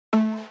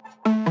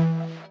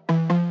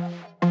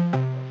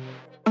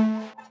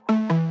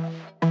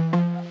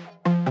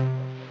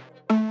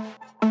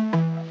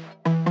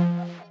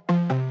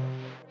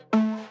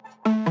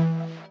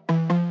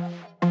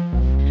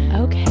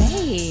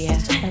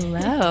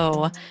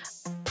hello.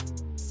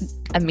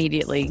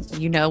 Immediately,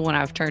 you know when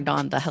I've turned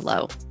on the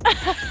hello.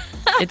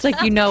 It's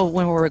like, when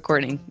we're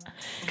recording,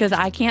 because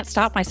I can't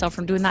stop myself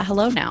from doing that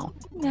hello now.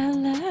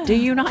 Hello. Do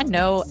you not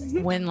know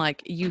when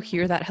you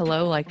hear that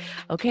hello,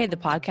 okay, the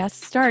podcast is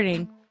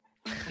starting?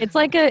 It's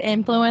like an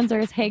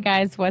influencer's, hey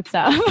guys, what's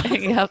up?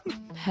 Yep.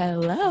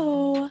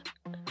 Hello.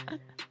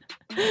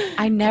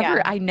 I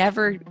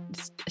never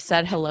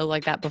said hello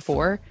like that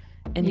before.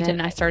 And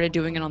then I started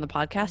doing it on the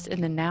podcast.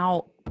 And then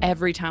now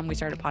every time we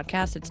start a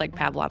podcast, it's like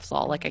Pavlov's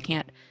law. I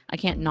can't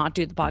not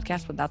do the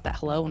podcast without that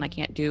hello. And I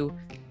can't do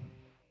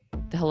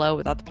the hello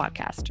without the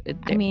podcast.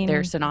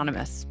 They're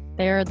synonymous.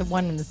 They're the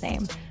one and the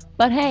same.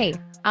 But hey,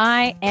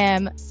 I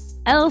am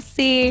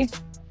Elsie,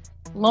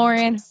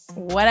 Lauren,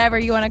 whatever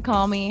you want to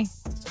call me.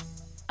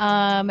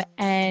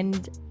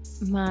 And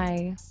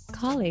my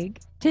colleague,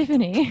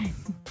 Tiffany.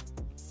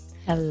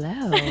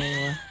 Hello.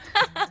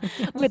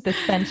 With the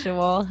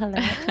sensual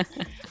hello.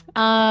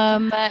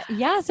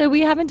 So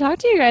we haven't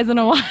talked to you guys in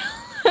a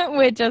while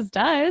with just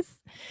us.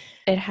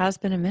 It has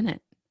been a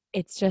minute.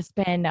 It's just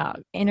been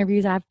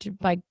interviews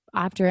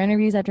after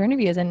interviews after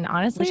interviews, and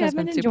honestly, I've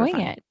been enjoying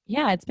it.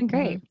 Yeah, it's been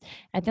great.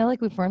 Mm-hmm. I feel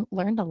like we've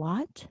learned a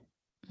lot.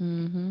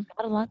 Mm-hmm.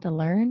 Got a lot to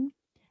learn.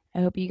 I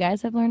hope you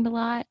guys have learned a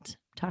lot.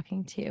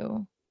 Talking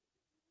to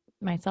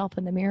myself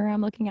in the mirror,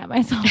 I'm looking at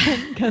myself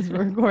because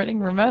we're recording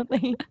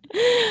remotely.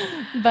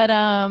 But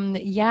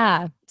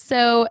yeah.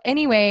 So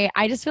anyway,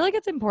 I just feel like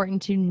it's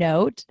important to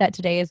note that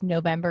today is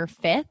November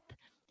 5th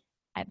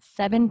at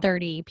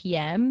 7:30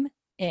 p.m.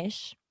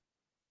 ish.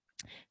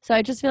 So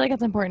I just feel like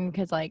it's important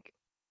because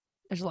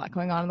there's a lot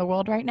going on in the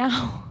world right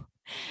now.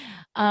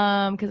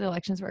 Because the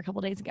elections were a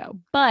couple days ago.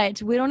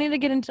 But we don't need to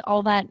get into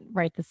all that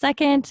right this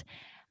second.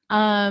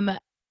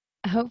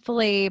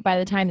 Hopefully by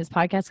the time this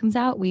podcast comes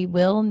out, we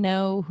will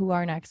know who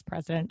our next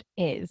president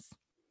is.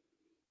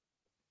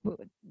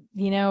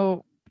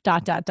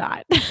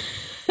 Dot.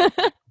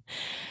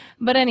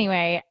 But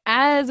anyway,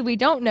 as we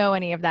don't know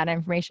any of that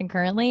information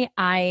currently,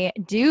 I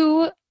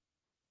do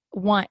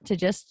want to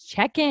just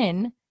check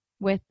in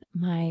with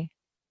my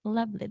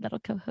lovely little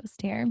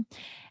co-host here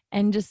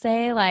and just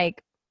say, I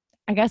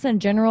guess in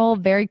general,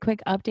 very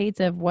quick updates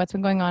of what's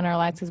been going on in our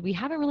lives, because we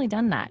haven't really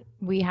done that.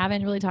 We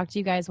haven't really talked to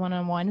you guys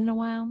one-on-one in a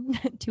while,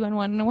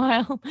 two-on-one in a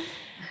while.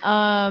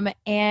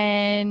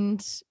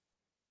 And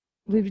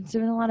we've been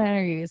doing a lot of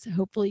interviews.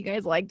 Hopefully you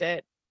guys liked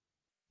it.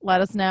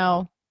 Let us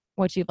know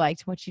what you've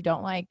liked, what you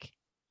don't like.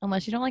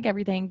 Unless you don't like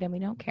everything, then we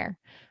don't care.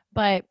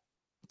 But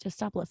just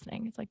stop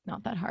listening. It's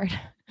not that hard.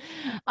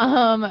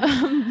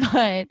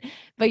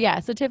 But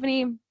yeah, so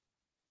Tiffany,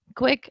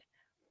 quick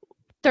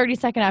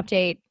 30-second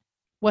update.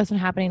 What's been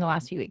happening the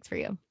last few weeks for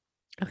you?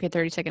 Okay,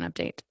 30-second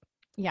update.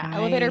 Yeah,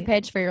 elevator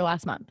pitch for your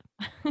last month.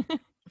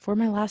 For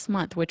my last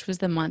month, which was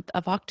the month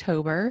of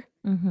October,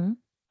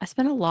 I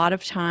spent a lot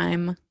of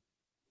time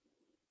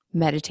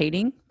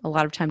meditating, a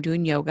lot of time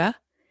doing yoga,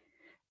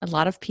 a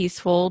lot of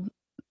peaceful,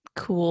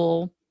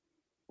 cool,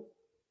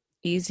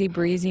 easy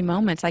breezy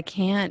moments. I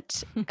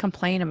can't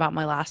complain about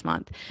my last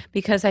month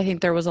because I think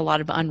there was a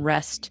lot of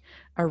unrest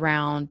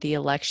around the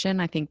election.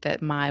 I think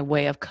that my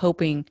way of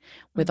coping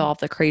with all of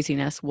the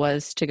craziness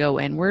was to go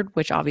inward,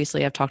 which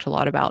obviously I've talked a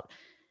lot about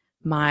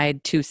my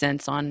 2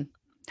 cents on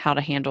how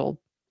to handle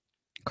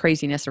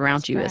craziness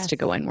around you is to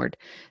go inward.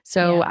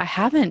 So yeah. I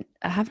haven't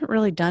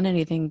really done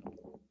anything.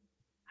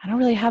 I don't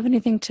really have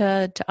anything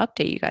to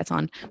update you guys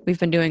on. We've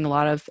been doing a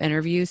lot of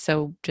interviews,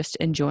 so just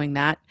enjoying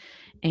that.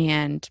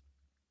 And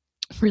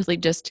really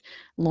just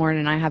Lauren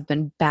and I have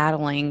been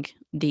battling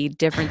the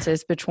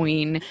differences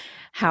between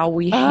how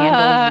we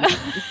handle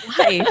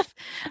life,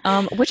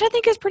 which I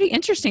think is pretty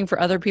interesting for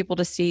other people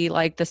to see,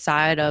 the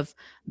side of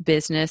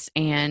business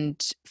and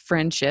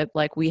friendship.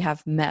 We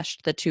have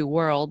meshed the two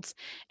worlds,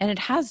 and it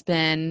has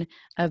been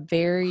a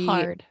very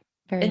hard.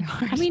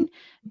 I mean,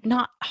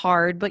 not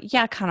hard, but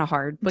yeah, kind of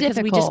hard because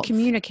we just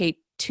communicate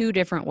two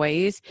different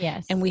ways.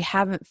 Yes. And we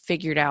haven't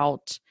figured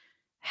out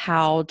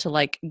how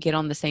to get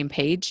on the same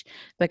page,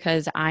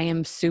 because I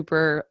am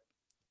super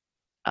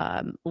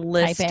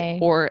list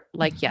or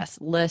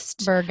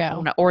list Virgo. I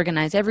want to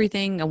organize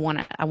everything. I want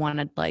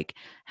to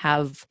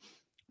have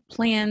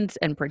plans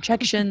and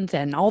projections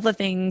and all the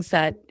things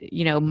that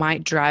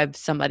might drive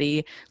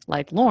somebody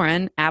like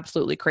Lauren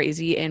absolutely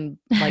crazy. And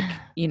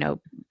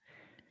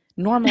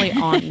normally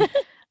in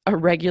a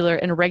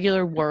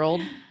regular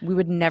world we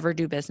would never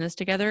do business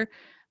together.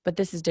 But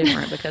this is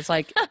different because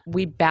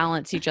we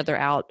balance each other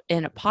out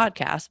in a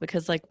podcast,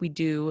 because we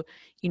do,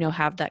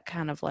 have that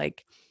kind of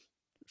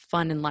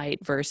fun and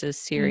light versus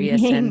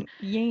serious and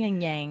yin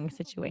and yang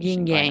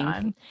situation. Yin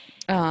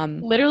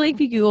yang. Literally,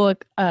 if you Google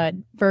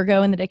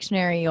Virgo in the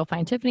dictionary, you'll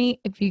find Tiffany.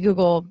 If you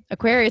Google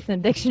Aquarius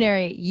in the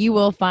dictionary, you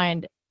will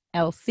find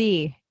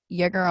LC,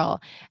 your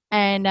girl.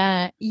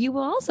 And you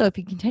will also, if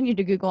you continue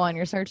to Google on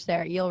your search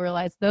there, you'll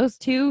realize those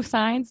two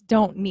signs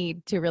don't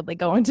need to really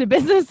go into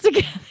business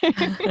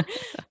together.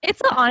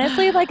 It's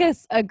honestly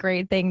a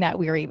great thing that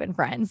we're even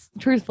friends,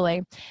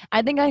 truthfully.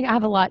 I think I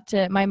have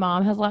my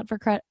mom has a lot for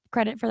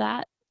credit for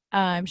that.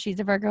 She's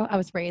a Virgo. I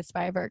was raised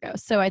by a Virgo.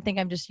 So I think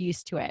I'm just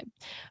used to it.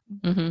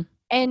 Mm-hmm.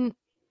 And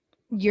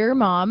your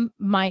mom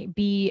might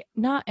be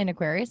not an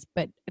Aquarius,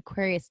 but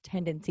Aquarius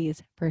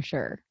tendencies for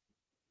sure.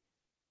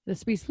 The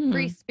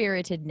free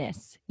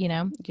spiritedness, you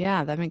know?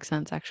 Yeah, that makes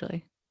sense,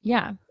 actually.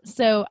 Yeah.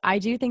 So I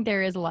do think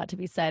there is a lot to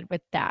be said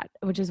with that,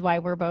 which is why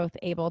we're both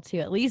able to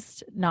at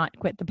least not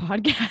quit the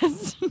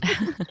podcast.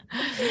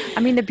 I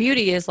mean, the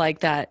beauty is like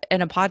that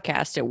in a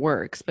podcast, it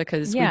works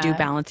because we do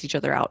balance each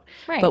other out.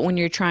 Right. But when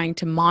you're trying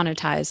to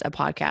monetize a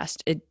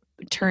podcast,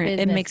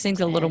 it makes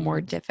things a little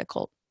more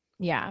difficult.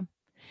 Yeah.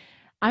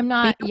 I'm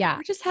not,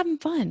 we're just having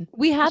fun.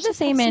 We have the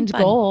same end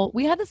goal.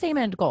 We have the same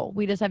end goal.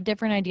 We just have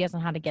different ideas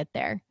on how to get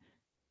there.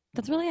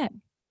 That's really it.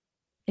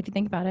 If you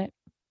think about it.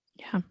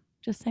 Yeah.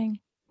 Just saying.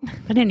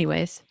 But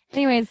anyways,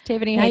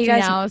 Tiffany hates me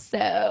now,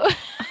 so.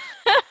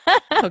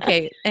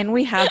 Okay. And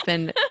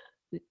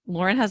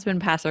Lauren has been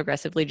passive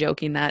aggressively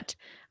joking that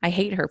I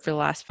hate her for the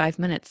last 5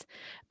 minutes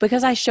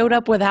because I showed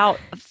up without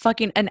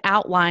fucking an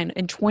outline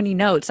and 20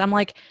 notes. I'm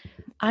like,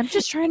 I'm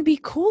just trying to be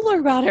cooler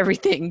about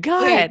everything.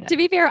 God. Okay, to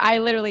be fair, I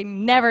literally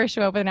never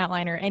show up with an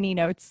outline or any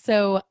notes.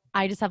 So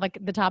I just have like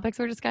the topics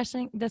we're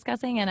discussing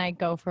and I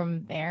go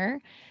from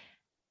there.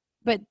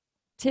 But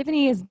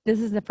Tiffany this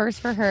is the first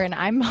for her, and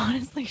I'm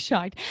honestly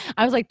shocked.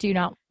 I was like, do you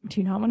not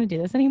want to do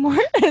this anymore?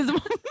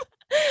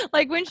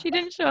 Like when she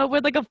didn't show up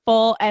with like a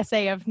full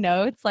essay of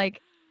notes, like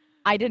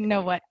I didn't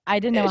know how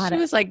to. She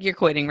was like, you're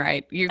quitting,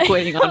 right? You're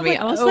quitting on me.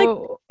 I was like,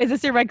 is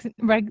this your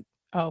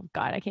oh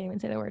God, I can't even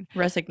say the word.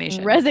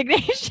 Resignation.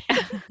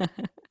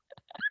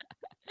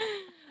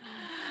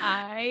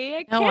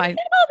 I can't handle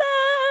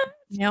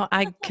that.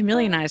 I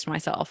chameleonized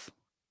myself.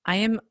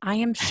 I'm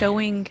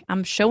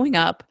showing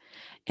up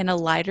in a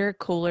lighter,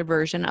 cooler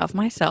version of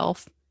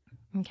myself.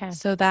 Okay.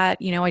 So that,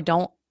 I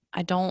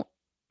don't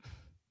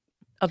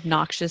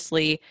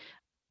obnoxiously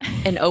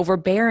and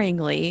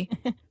overbearingly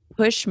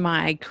push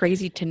my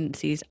crazy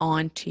tendencies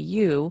onto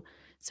you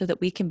so that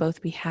we can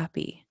both be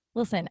happy.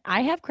 Listen,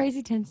 I have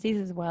crazy tendencies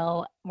as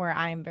well where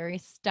I'm very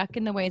stuck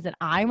in the ways that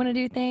I want to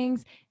do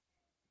things.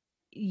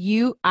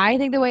 I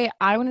think the way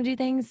I want to do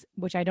things,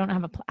 which I don't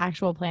have an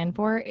actual plan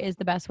for, is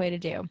the best way to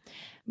do.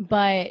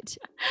 But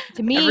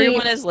to me,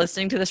 everyone is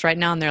listening to this right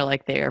now and they're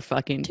like, they're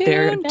doomed.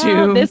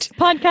 This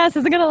podcast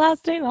isn't going to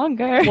last any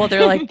longer. Well,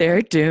 they're like,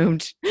 they're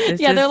doomed.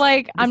 They're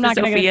like, I'm not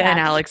going to Sophia and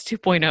Alex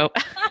 2.0.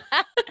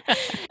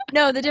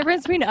 No, the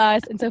difference between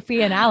us and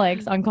Sophia and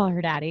Alex on Call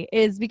Her Daddy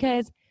is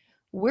because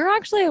we're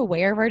actually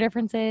aware of our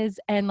differences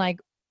and like,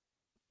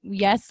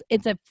 yes,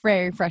 it's a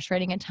very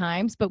frustrating at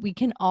times, but we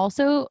can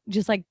also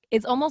just like,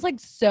 it's almost like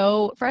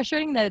so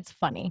frustrating that it's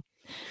funny.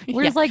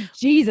 We're just like,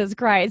 Jesus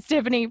Christ,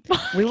 Tiffany.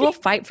 We will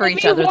fight for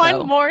each other.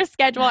 One more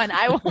schedule and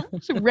I will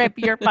rip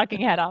your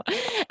fucking head off.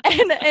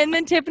 And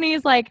then Tiffany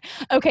is like,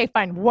 okay,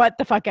 fine. What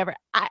the fuck ever.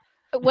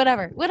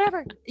 Whatever.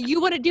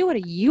 You want to do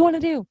what you want to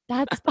do.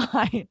 That's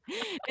fine.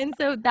 And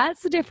so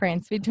that's the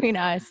difference between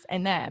us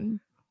and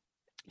them.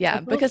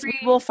 Yeah, because we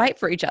will fight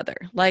for each other.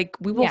 Like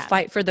we will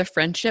fight for the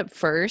friendship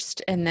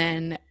first and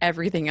then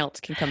everything else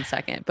can come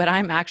second. But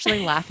I'm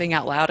actually laughing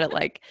out loud at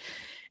like,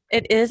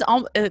 it's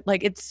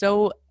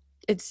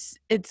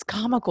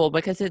comical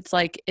because it's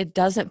like, it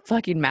doesn't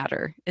fucking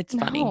matter. It's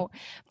funny.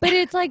 But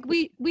it's like,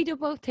 we do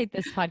both take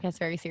this podcast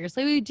very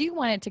seriously. We do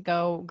want it to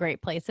go great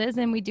places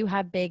and we do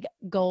have big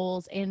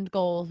goals,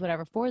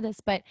 whatever for this.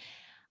 But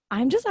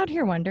I'm just out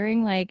here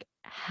wondering like,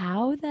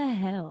 how the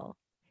hell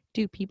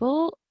do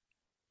people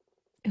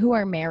who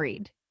are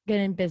married get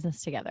in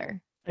business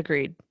together?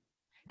 Agreed.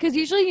 Because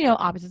usually,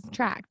 opposites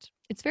attract.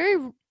 It's I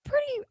feel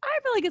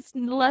like it's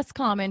less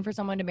common for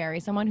someone to marry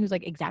someone who's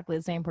like exactly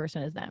the same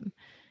person as them.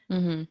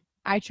 Mm-hmm.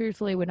 I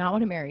truthfully would not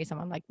want to marry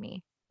someone like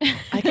me.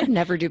 I could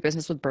never do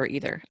business with Bert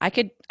either.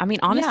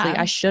 Honestly,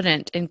 I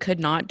shouldn't and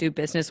could not do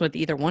business with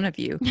either one of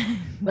you.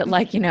 But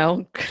I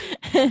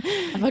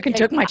fucking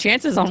took my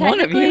chances on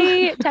one of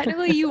you.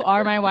 Technically, you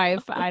are my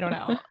wife. I don't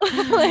know.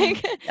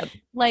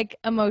 Like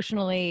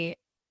emotionally,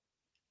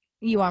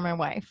 you are my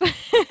wife.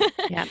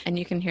 Yeah, and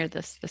you can hear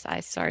this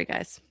ice. Sorry,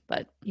 guys.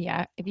 But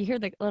yeah, if you hear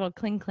the little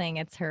cling cling,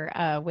 it's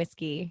her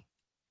whiskey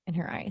and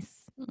her ice.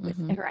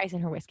 Mm-hmm. Her ice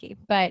and her whiskey.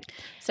 But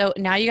so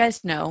now you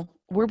guys know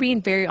we're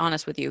being very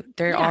honest with you.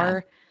 There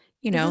are,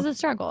 this is a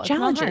struggle.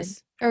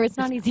 Challenges. It's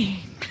not easy.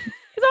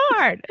 It's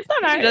hard. It's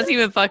not hard. She doesn't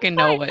even fucking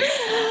know it.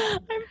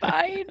 I'm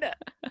fine.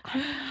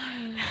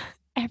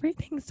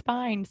 Everything's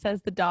fine,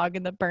 says the dog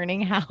in the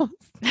burning house.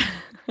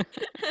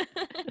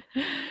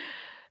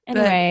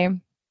 Anyway.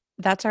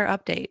 That's our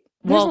update.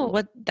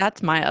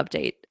 That's my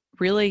update.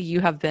 Really, you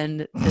have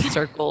been the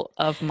circle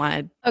of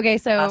my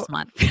last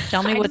month.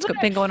 Tell me what's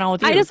been going on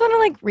with you. I just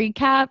want to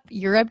recap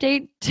your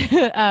update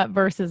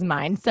versus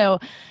mine. So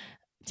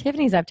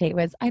Tiffany's update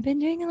was I've been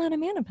doing a lot of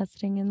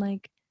manifesting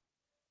and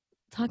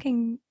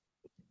talking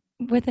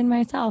within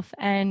myself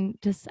and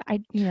just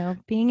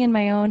being in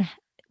my own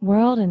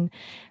world and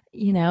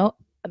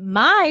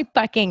my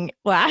fucking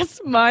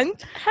last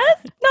month has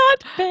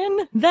not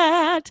been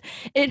that.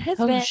 It has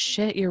been. Oh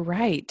shit, you're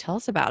right. Tell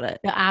us about it.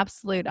 The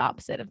absolute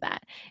opposite of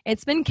that.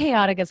 It's been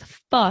chaotic as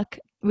fuck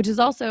which is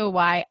also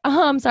why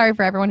I'm sorry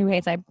for everyone who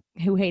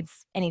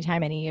hates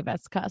anytime any of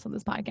us cuss on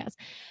this podcast.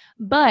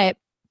 But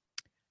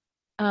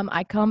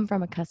I come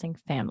from a cussing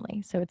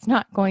family, so it's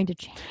not going to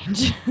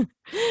change.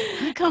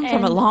 I come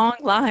from a long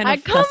line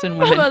of cussing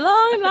women. I come from a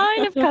long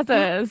line of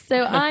cusses,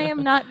 so I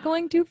am not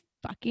going to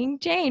fucking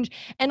change.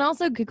 And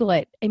also Google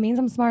it. It means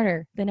I'm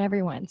smarter than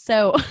everyone.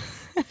 So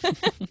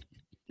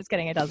just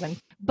kidding, it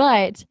doesn't.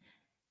 But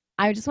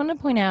I just want to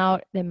point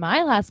out that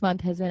my last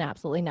month has been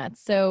absolutely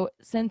nuts. So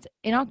since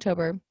in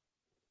October,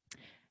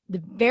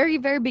 the very,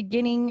 very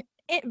beginning,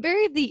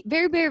 the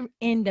very, very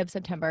end of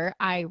September,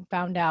 I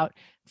found out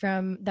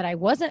I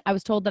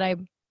was told that I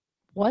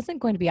wasn't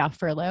going to be off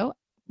furlough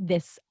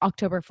this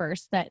October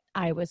 1st, that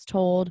I was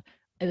told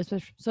it was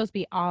supposed to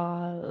be, it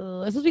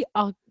was supposed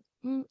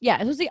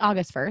to be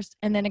August 1st.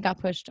 And then it got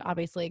pushed,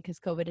 obviously, because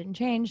COVID didn't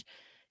change,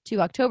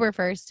 to October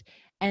 1st.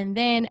 And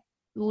then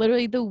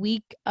literally the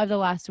week of the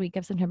last week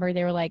of September,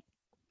 they were like,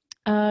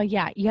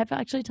 yeah, you have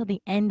actually till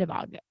the end of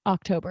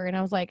October. And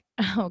I was like,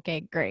 okay,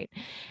 great.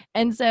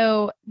 And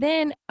so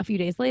then a few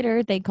days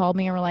later, they called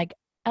me and were like,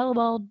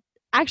 LOL.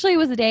 Actually, it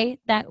was the day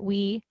that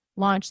we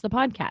launched the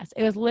podcast.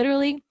 It was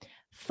literally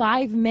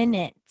 5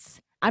 minutes.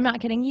 I'm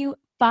not kidding you.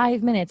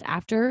 5 minutes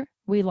after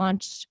we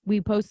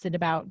posted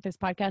about this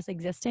podcast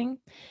existing,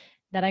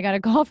 that I got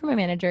a call from a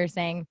manager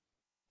saying,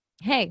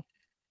 hey,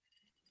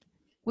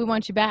 we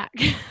want you back.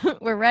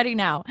 We're ready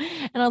now.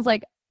 And I was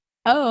like,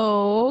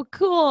 oh,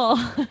 cool.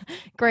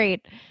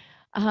 Great.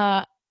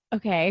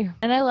 Okay.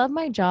 And I love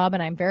my job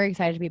and I'm very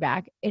excited to be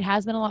back. It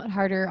has been a lot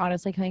harder,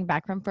 honestly, coming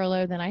back from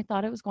furlough than I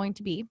thought it was going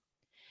to be.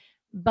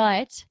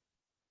 But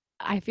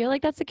I feel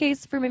like that's the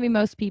case for maybe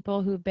most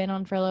people who've been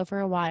on furlough for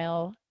a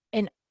while.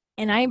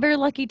 And I'm very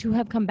lucky to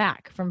have come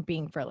back from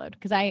being furloughed,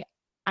 because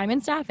I'm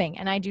in staffing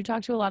and I do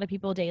talk to a lot of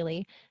people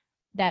daily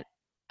that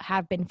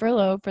have been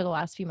furloughed for the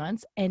last few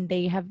months, and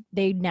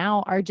they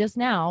now are just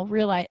now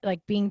realize,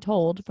 like, being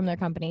told from their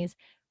companies,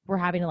 we're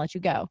having to let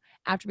you go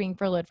after being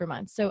furloughed for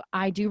months. So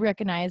I do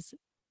recognize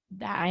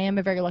that I am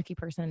a very lucky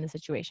person in this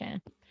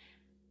situation.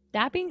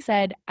 That being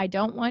said, I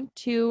don't want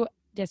to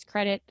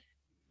discredit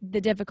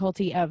the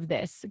difficulty of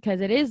this,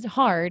 because it is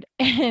hard.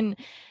 And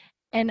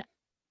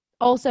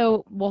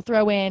also we'll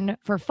throw in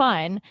for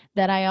fun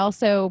that I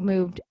also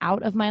moved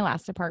out of my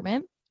last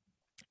apartment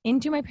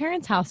into my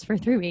parents' house for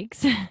 3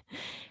 weeks.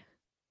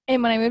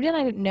 And when I moved in,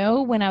 I didn't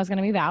know when I was going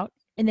to move out.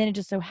 And then it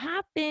just so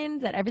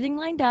happened that everything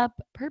lined up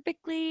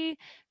perfectly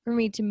for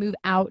me to move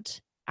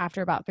out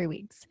after about 3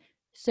 weeks.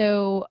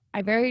 So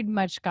I very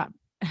much got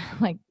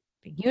like,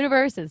 the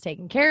universe is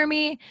taking care of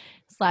me,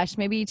 /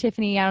 maybe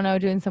Tiffany, I don't know,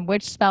 doing some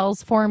witch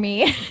spells for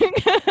me.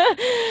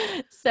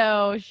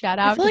 So shout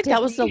out. I feel like Tiffany.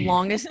 that was the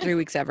longest 3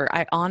 weeks ever.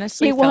 I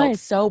honestly felt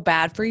so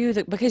bad for you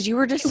because you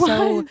were just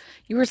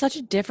you were such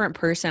a different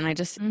person.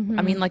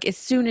 I mean, like, as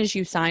soon as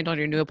you signed on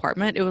your new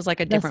apartment, it was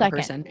like a different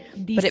person.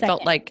 But it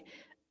felt like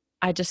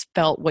I just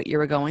felt what you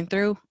were going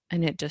through,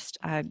 and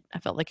I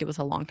felt like it was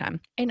a long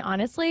time. And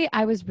honestly,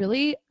 I was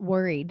really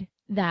worried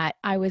that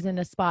I was in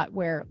a spot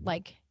where,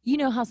 like, you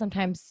know how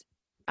sometimes,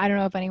 I don't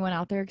know if anyone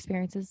out there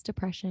experiences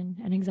depression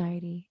and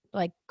anxiety,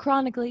 like,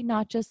 chronically,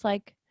 not just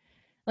like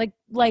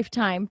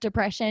lifetime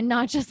depression,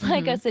 not just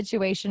like a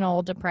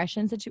situational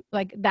depression,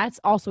 like, that's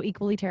also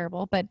equally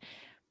terrible. But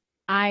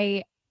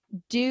I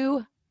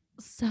do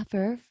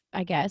suffer,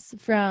 I guess,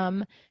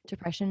 from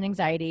depression and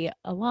anxiety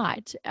a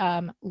lot.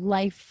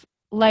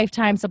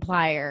 Lifetime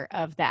supplier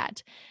of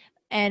that.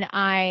 And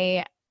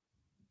I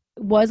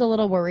was a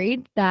little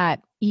worried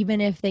that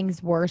even if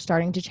things were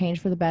starting to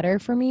change for the better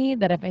for me,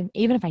 that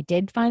even if I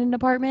did find an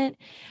apartment,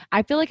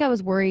 I feel like I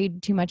was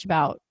worried too much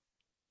about,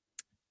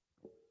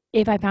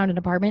 if I found an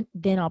apartment,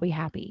 then I'll be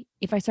happy.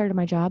 If I started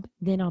my job,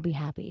 then I'll be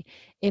happy.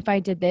 If I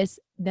did this,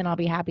 then I'll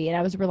be happy. And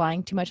I was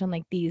relying too much on,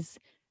 like, these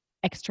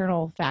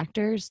external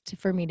factors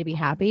for me to be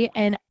happy.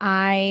 And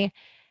I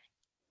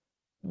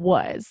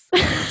was.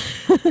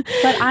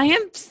 But I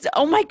am,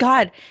 oh my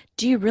God,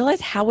 do you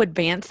realize how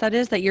advanced that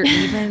is, that you're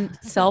even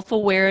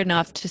self-aware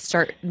enough to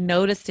start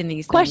noticing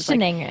these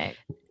questioning things?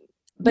 it.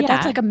 But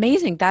that's, like,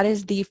 amazing. That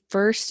is the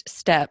first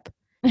step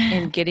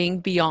in getting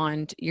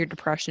beyond your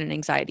depression and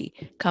anxiety,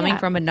 coming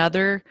from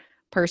another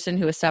person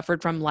who has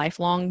suffered from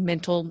lifelong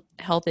mental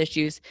health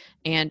issues.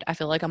 And I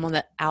feel like I'm on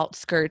the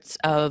outskirts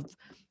of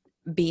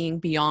being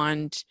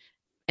beyond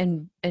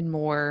and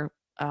more,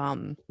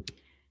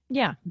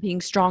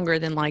 being stronger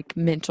than, like,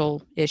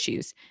 mental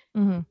issues.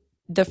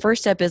 The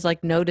first step is,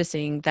 like,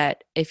 noticing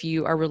that if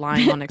you are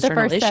relying on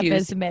external issues, the first step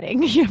is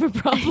admitting you have a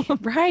problem.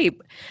 Right.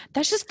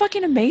 That's just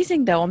fucking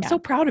amazing, though. I'm so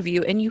proud of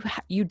you. And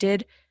you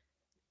did,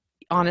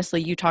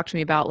 honestly, you talked to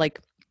me about,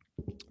 like,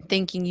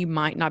 thinking you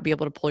might not be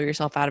able to pull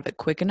yourself out of it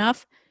quick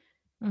enough.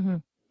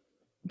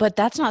 But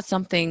that's not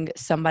something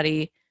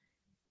somebody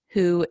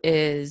who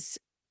is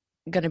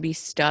going to be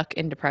stuck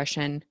in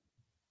depression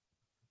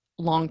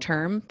long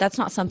term, that's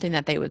not something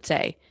that they would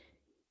say.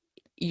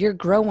 You're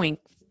growing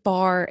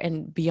far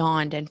and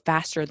beyond and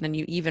faster than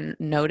you even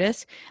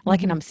notice.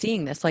 Like, and I'm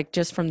seeing this, like,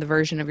 just from the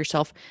version of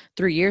yourself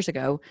 3 years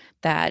ago,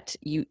 that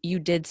you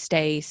did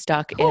stay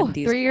stuck in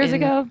these 3 years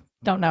ago.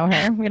 don't know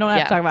her. We don't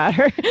have to talk about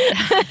her.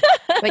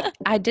 But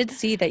I did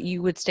see that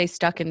you would stay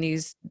stuck in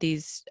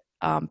these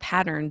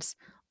patterns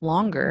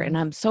longer. Mm-hmm. And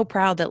I'm so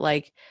proud that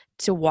like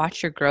to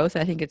watch your growth.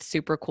 I think it's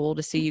super cool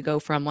to see you go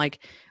from like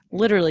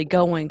literally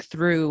going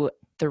through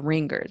the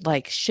ringer,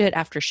 like shit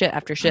after shit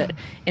after shit.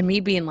 And me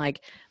being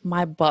like,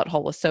 my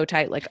butthole was so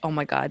tight. Like, oh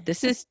my God,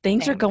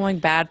 things are going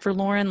bad for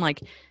Lauren.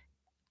 Like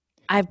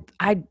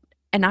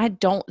and I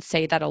don't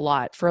say that a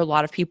lot for a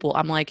lot of people.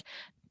 I'm like,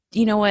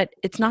 you know what?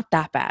 It's not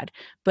that bad.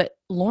 But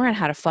Lauren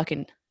had a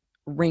fucking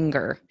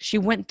ringer. She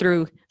went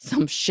through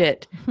some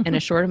shit in a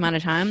short amount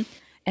of time.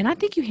 And I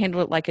think you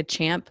handled it like a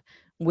champ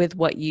with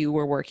what you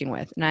were working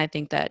with. And I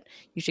think that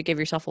you should give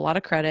yourself a lot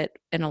of credit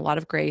and a lot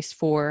of grace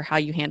for how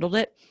you handled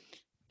it.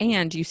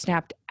 And you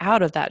snapped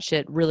out of that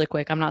shit really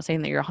quick. I'm not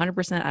saying that you're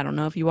 100%. I don't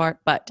know if you are,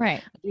 but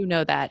Right. I do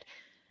know that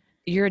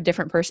you're a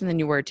different person than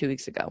you were 2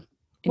 weeks ago.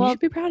 And you should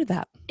be proud of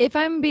that. If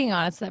I'm being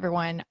honest with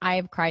everyone,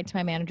 I've cried to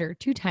my manager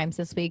 2 times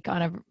this week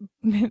on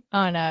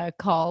a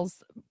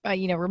calls,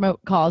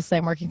 remote calls. So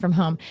I'm working from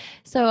home.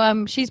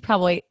 So she's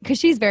probably, because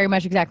she's very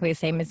much exactly the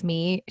same as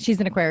me.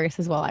 She's an Aquarius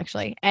as well,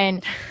 actually,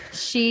 and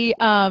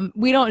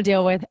we don't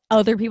deal with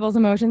other people's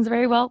emotions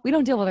very well. We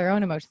don't deal with our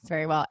own emotions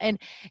very well, and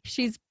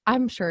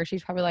I'm sure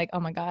she's probably like, oh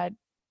my God,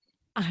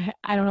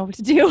 I don't know what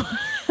to do.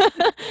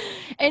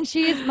 And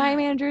my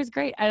manager is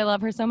great. I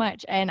love her so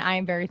much. And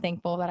I'm very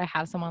thankful that I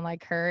have someone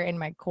like her in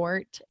my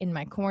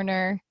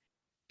corner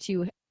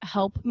to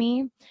help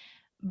me.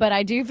 But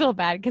I do feel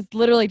bad because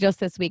literally just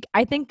this week,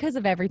 I think because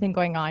of everything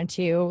going on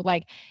too,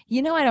 like,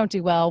 I don't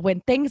do well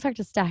when things start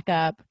to stack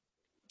up.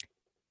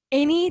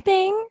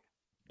 Anything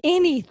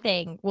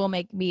will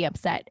make me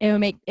upset.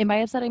 And by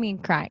upset, I mean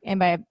cry. And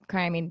by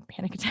cry, I mean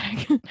panic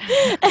attack.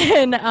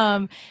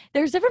 And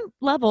there's different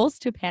levels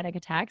to panic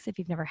attacks. If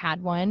you've never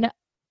had one,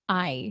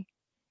 I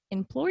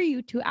implore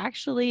you to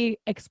actually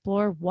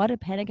explore what a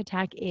panic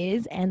attack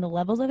is and the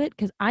levels of it,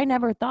 because I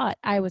never thought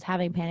I was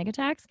having panic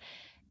attacks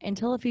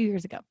until a few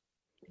years ago.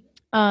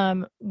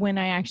 When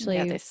I actually...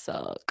 Yeah, they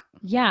suck.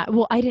 Yeah,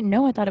 well, I didn't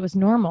know. I thought it was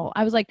normal.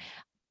 I was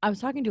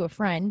talking to a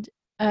friend.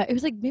 It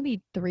was like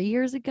maybe 3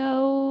 years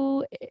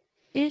ago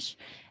ish.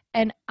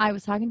 And I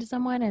was talking to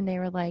someone and they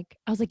were like,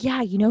 I was like,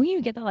 yeah,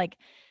 you get that like,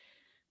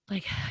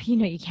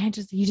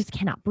 you just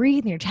cannot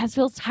breathe and your chest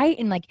feels tight.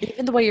 And like,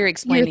 even the way you're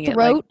explaining your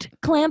throat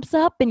clamps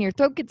up and your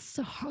throat gets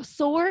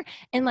sore.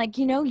 And like,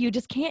 you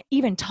just can't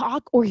even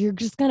talk or you're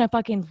just going to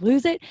fucking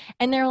lose it.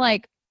 And they're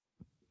like,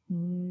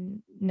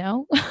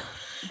 no.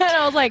 And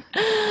I was like,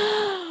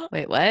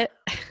 wait, what?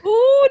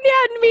 Ooh,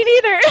 yeah, me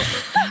neither.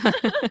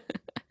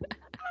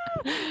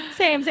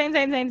 Same.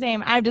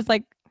 I'm just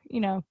like,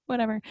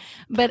 whatever.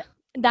 But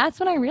that's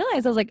when I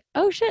realized, I was like,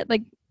 oh shit,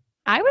 like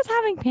I was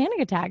having panic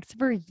attacks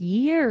for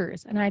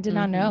years and I did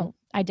not know.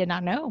 I did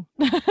not know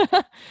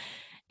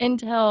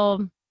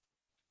until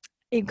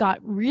it got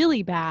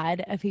really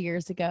bad a few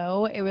years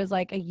ago. It was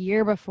like a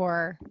year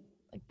before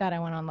like that I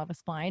went on Love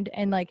Is Blind.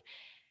 And like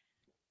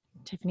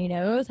Tiffany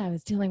knows, I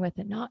was dealing with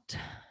a not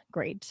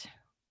great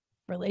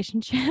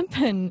relationship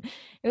and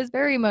it was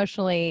very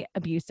emotionally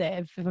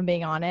abusive, if I'm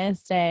being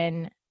honest,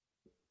 and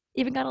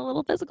even got a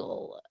little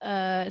physical.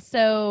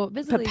 So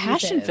physically, but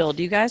passion filled.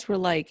 You guys were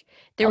like,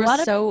 it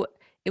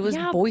was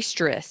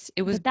boisterous.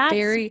 It was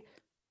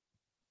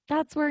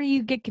that's where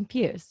you get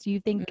confused. You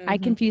think I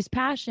confuse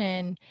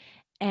passion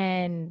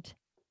and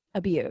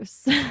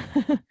abuse.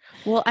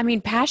 Well, I mean,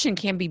 passion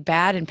can be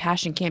bad and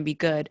passion can be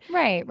good.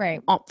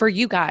 Right. For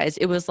you guys,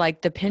 it was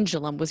like the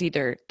pendulum was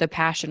either the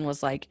passion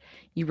was like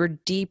you were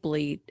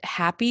deeply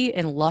happy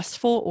and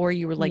lustful, or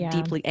you were like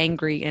deeply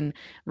angry and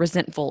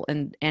resentful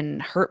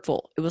and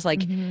hurtful. It was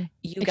like you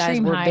extreme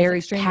guys were highs,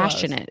 very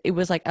passionate. Lows. It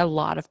was like a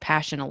lot of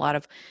passion, a lot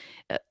of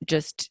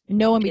just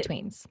no in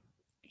betweens.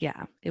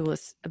 Yeah, it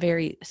was a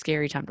very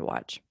scary time to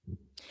watch.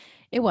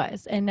 It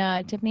was. And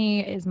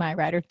Tiffany is my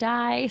ride or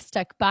die,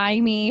 stuck by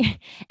me.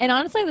 And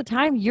honestly, at the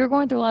time, you're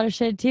going through a lot of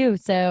shit too.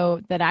 So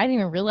that I didn't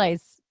even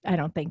realize, I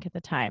don't think at the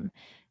time.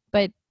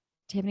 But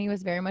Tiffany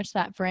was very much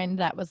that friend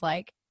that was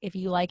like, if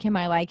you like him,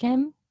 I like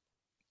him.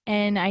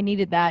 And I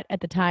needed that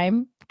at the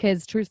time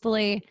because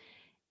truthfully,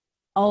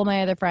 all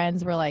my other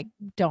friends were like,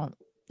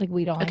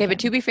 we don't Okay, like but him.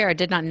 to be fair, I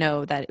did not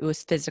know that it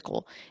was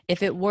physical.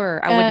 If it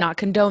were, I would not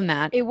condone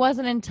that. It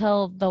wasn't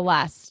until the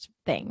last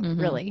thing,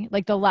 really.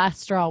 Like the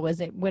last straw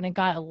was it when it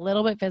got a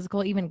little bit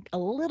physical, even a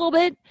little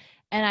bit.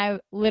 And I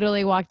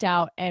literally walked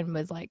out and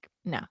was like,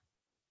 no.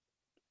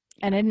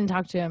 And I didn't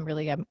talk to him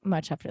really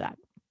much after that.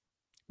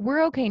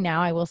 We're okay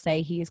now. I will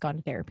say he's gone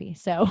to therapy.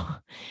 So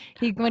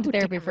he went to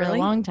therapy for a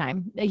long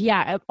time.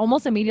 Yeah.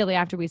 Almost immediately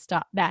after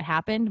that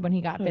happened, when he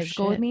got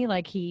physical with me,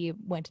 like he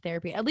went to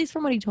therapy, at least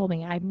from what he told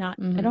me. I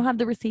don't have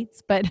the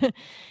receipts, but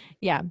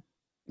yeah.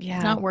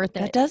 It's not worth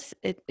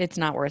it. It's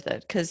not worth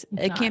it because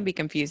it can be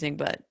confusing,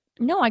 but.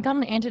 No, I got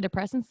on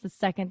antidepressants the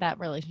second that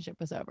relationship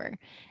was over.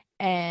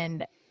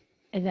 And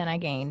then I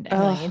gained a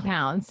million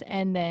pounds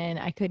and then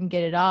I couldn't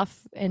get it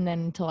off. And then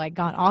until I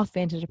got off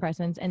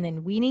antidepressants, and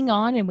then weaning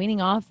on and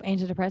weaning off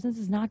antidepressants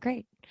is not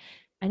great.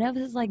 I know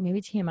this is like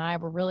maybe TMI.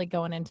 We're really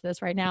going into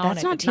this right now. That's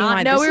and I not did not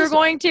TMI. know we were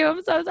going to.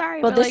 I'm so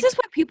sorry. But But this like, is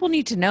what people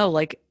need to know.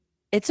 Like,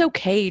 it's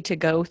okay to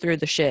go through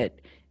the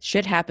shit.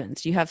 Shit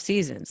happens. You have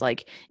seasons.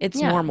 Like, it's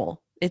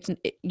normal.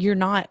 You're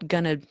not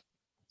gonna.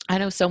 I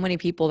know so many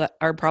people that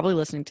are probably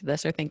listening to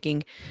this are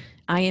thinking,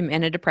 I am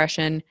in a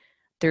depression.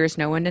 There is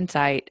no end in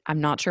sight. I'm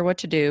not sure what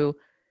to do.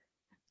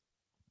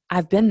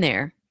 I've been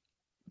there,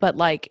 but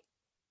like,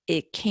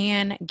 it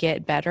can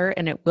get better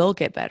and it will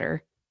get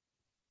better.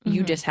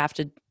 You just have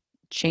to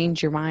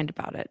change your mind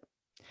about it.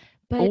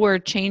 Or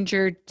change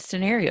your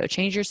scenario,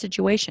 change your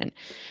situation.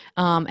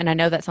 And I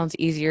know that sounds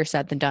easier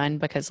said than done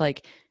because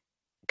like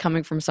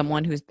coming from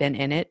someone who's been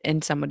in it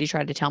and somebody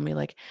tried to tell me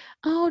like,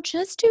 oh,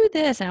 just do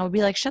this. And I would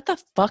be like, shut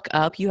the fuck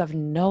up. You have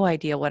no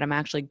idea what I'm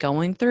actually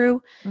going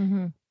through.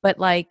 But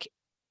like,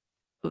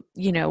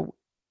 you know,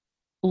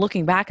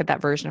 looking back at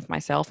that version of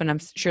myself, and I'm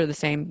sure the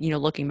same, you know,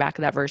 looking back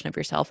at that version of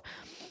yourself,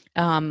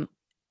 a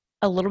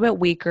little bit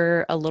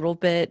weaker, a little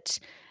bit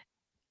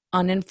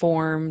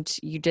uninformed.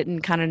 You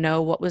didn't kind of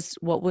know what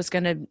was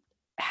going to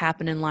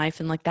happen in life,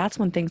 and like that's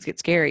when things get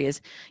scary.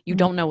 Is you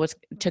don't know what's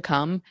to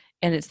come,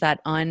 and it's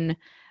that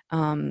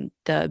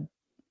the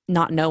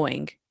not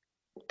knowing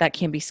that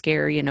can be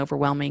scary and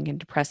overwhelming and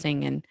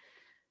depressing, and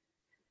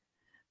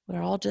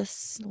we're all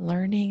just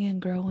learning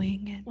and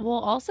growing. And well,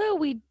 also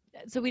we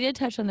did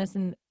touch on this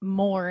in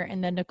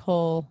the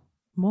Nicole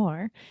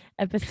Moore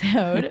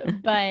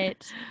episode,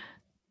 but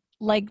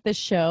like the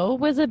show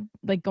was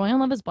going on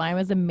Love is Blind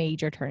was a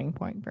major turning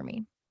point for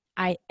me.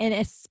 And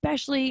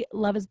especially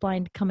Love is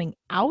Blind coming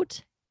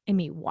out and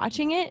me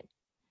watching it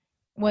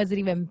was an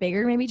even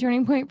bigger maybe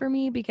turning point for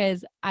me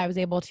because I was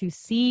able to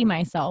see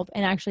myself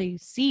and actually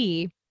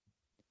see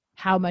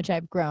how much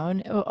I've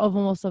grown of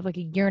almost like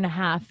a year and a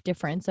half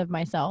difference of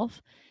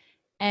myself.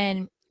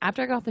 And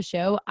after I got off the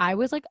show, I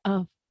was like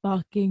a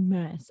fucking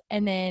mess.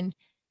 And then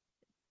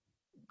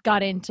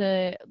got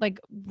into like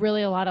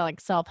really a lot of like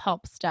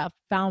self-help stuff,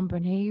 found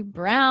Brene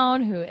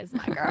Brown, who is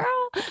my girl.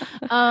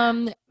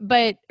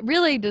 But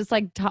really just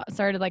like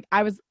started like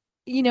I was,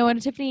 you know, and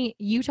Tiffany,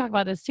 you talk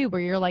about this too, where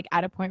you're like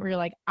at a point where you're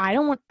like,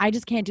 I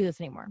just can't do this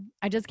anymore.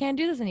 I just can't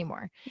do this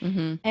anymore.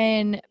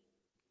 And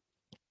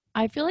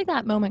I feel like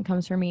that moment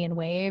comes for me in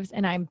waves,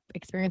 and I'm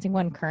experiencing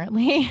one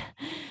currently.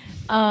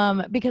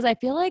 Because I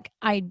feel like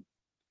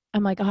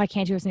I'm like, oh, I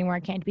can't do this anymore.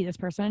 I can't be this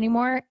person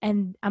anymore.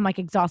 And I'm like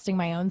exhausting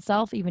my own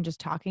self, even just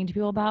talking to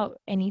people about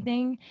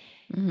anything.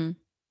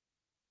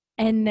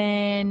 And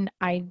then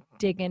I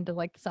dig into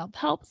like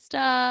self-help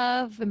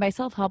stuff. And by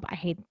self-help, I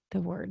hate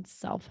the word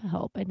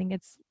self-help. I think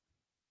it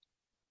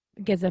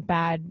gives a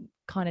bad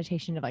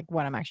connotation of like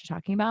what I'm actually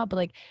talking about. But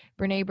like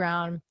Brene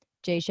Brown,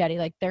 Jay Shetty,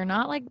 like they're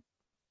not like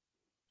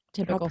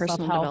typical personal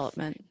self-help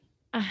development.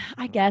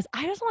 I guess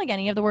I just don't like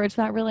any of the words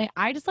for that really.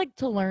 I just like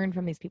to learn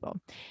from these people.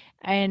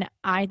 And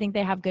I think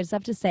they have good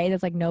stuff to say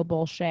that's like no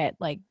bullshit.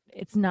 Like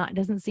it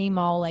doesn't seem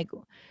all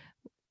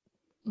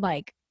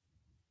like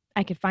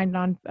I could find it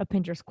on a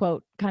Pinterest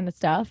quote kind of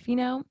stuff, you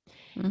know?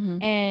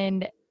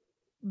 And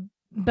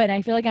but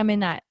I feel like I'm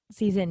in that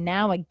season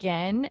now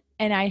again.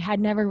 And I had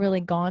never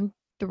really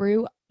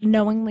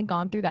knowingly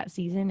gone through that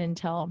season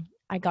until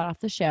I got off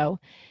the show.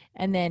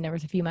 And then there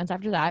was a few months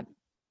after that.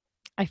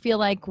 I feel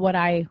like what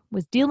I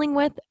was dealing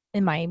with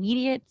in my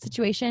immediate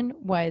situation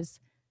was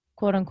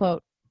quote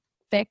unquote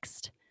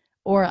fixed,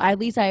 or at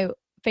least I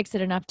fixed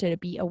it enough to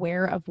be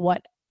aware of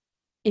what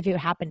if it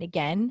happened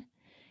again.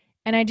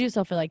 And I do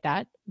still feel like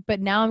that.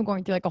 But now I'm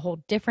going through like a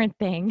whole different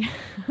thing,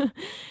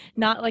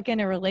 not like in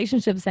a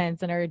relationship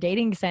sense and or a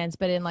dating sense,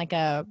 but in like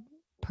a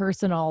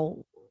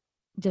personal,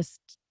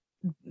 just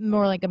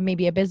more like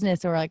maybe a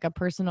business or like a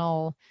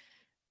personal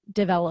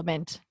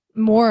development,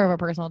 more of a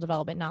personal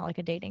development, not like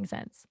a dating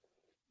sense.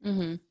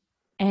 And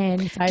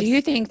so do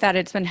you think that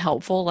it's been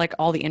helpful, like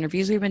all the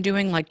interviews we've been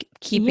doing, like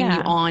keeping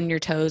you on your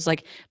toes,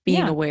 like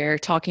being aware,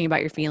 talking about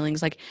your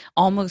feelings, like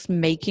almost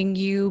making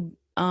you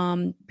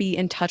be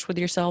in touch with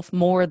yourself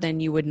more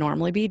than you would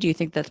normally be? Do you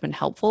think that's been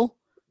helpful?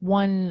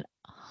 100%.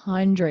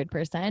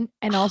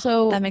 And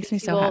also that makes me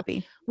so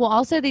happy. Well,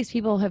 also these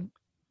people have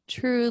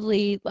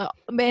truly,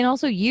 and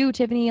also you,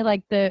 Tiffany,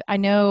 like I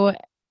know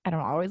I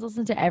don't always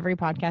listen to every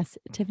podcast.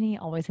 Tiffany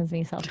always sends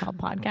me self-help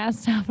podcast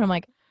stuff. And I'm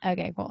like,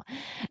 okay, cool.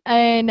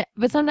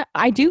 But sometimes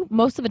I do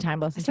most of the time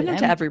listen to them.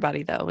 To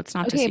everybody though. It's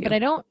not just you. But I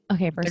don't.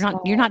 Okay, first of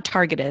all, you're not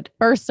targeted.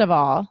 First of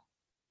all,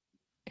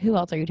 who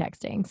else are you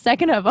texting?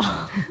 Second of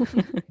all,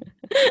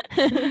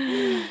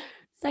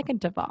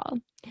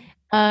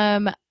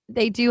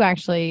 they do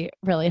actually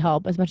really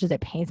help, as much as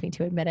it pains me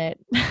to admit it.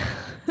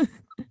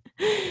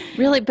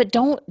 Really, but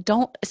don't.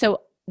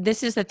 So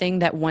this is the thing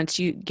that once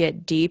you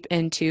get deep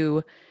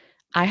into,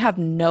 I have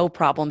no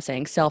problem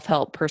saying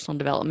self-help, personal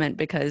development,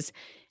 because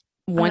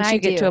once you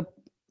get to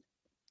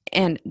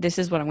and this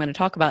is what I'm going to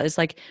talk about, is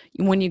like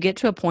when you get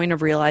to a point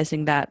of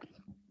realizing that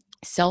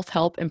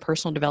self-help and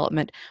personal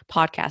development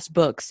podcasts,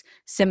 books,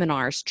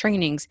 seminars,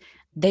 trainings,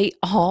 they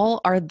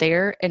all are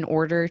there in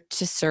order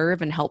to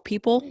serve and help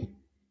people.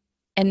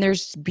 And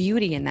there's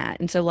beauty in that.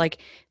 And so like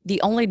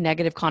the only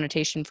negative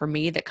connotation for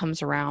me that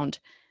comes around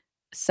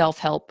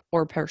self-help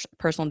or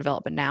personal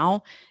development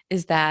now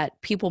is that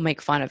people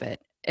make fun of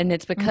it. And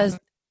it's because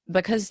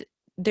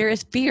there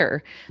is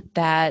fear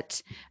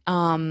that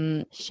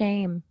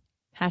shame.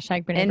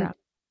 Hashtag Brene and Brown.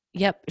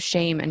 yep,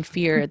 shame and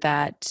fear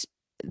that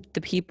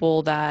the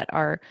people that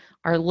are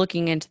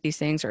looking into these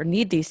things or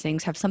need these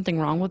things have something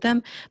wrong with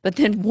them. But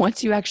then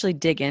once you actually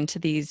dig into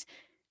these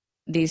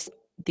these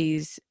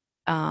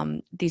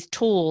these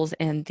tools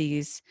and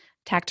these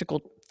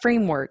tactical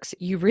frameworks,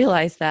 you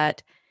realize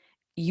that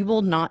you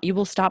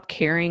will stop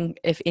caring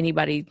if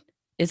anybody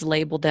is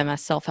labeled them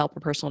as self-help or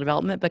personal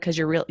development, because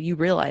you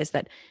realize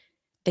that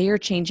they are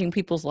changing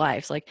people's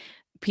lives. Like,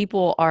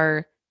 people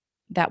are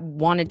that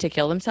wanted to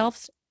kill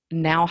themselves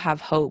now have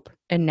hope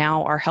and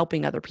now are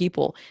helping other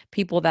people.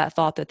 People that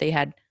thought that they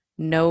had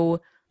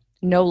no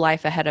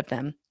life ahead of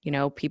them,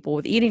 people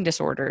with eating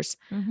disorders,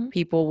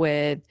 people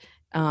with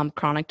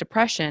chronic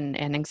depression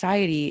and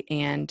anxiety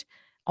and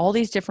all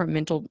these different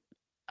mental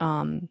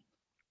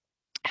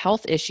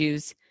health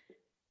issues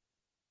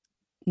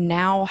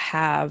now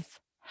have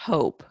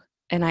hope.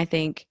 And I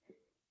think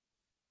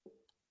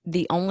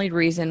the only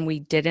reason we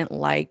didn't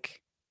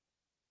like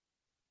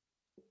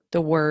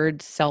the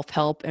words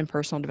self-help and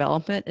personal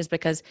development is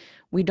because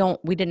we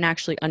didn't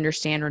actually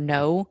understand or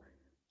know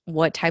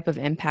what type of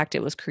impact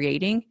it was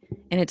creating,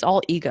 and it's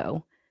all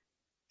ego.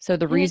 So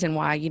the reason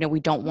why, we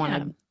don't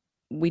want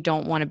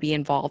to be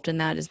involved in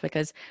that is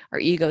because our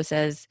ego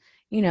says,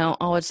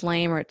 oh, it's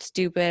lame or it's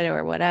stupid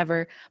or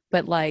whatever.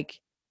 But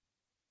like,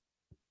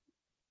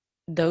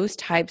 those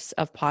types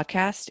of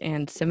podcasts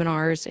and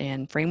seminars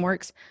and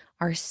frameworks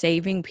are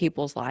saving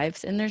people's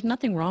lives, and there's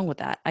nothing wrong with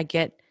that. I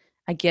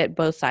get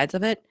both sides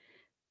of it,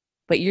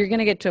 but you're going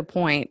to get to a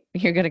point,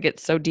 you're going to get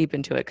so deep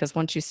into it, because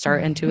once you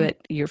start into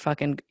it,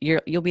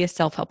 you'll be a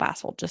self-help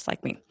asshole just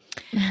like me.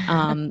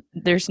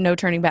 There's no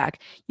turning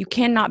back. You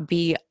cannot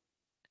be,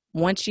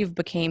 once you've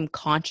became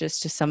conscious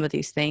to some of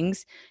these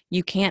things,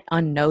 you can't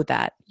unknow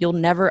that. You'll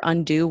never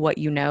undo what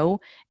you know,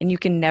 and you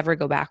can never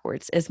go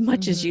backwards. As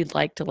much as you'd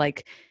like to,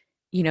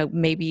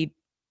 maybe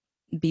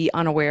be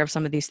unaware of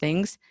some of these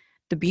things,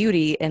 the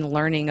beauty in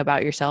learning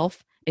about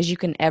yourself is you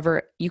can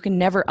never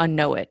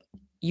unknow it.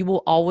 You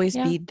will always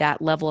be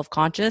that level of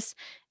conscious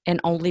and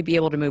only be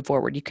able to move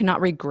forward. You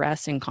cannot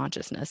regress in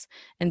consciousness.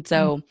 And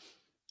so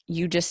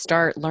you just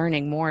start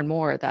learning more and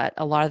more that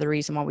a lot of the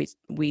reason why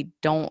we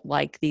don't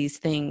like these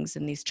things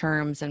and these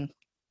terms and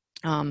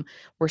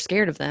we're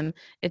scared of them,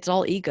 it's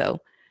all ego.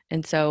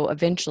 And so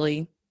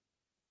eventually,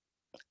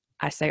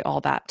 I say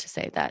all that to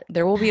say that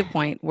there will be a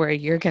point where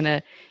you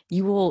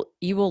will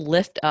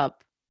lift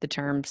up the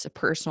terms of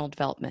personal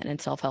development and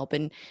self-help,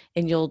 and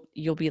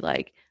you'll be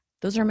like,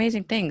 those are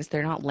amazing things.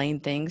 They're not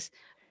lame things,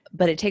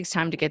 but it takes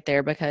time to get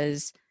there,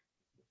 because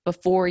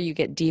before you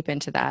get deep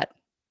into that,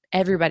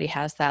 everybody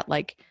has that,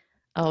 like,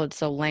 oh, it's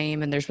so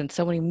lame. And there's been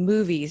so many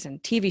movies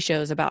and TV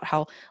shows about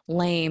how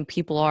lame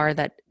people are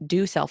that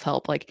do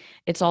self-help. Like,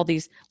 it's all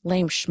these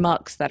lame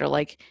schmucks that are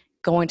like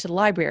going to the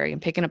library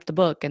and picking up the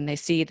book, and they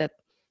see that,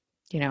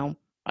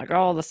 like,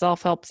 oh, the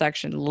self-help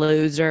section,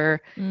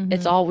 loser.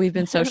 It's all, we've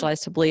been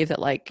socialized to believe that,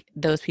 like,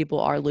 those people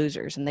are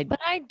losers, and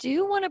But I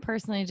do want to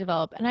personally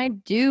develop, and I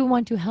do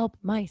want to help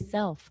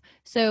myself.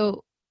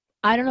 So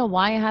I don't know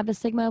why I have a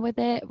stigma with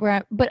it,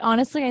 but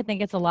honestly, I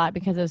think it's a lot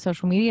because of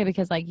social media,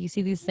 because like you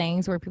see these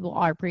things where people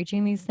are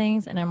preaching these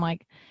things, and I'm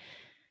like,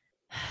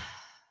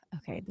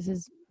 okay, this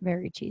is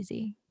very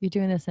cheesy. You're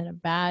doing this in a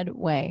bad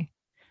way.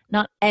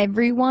 Not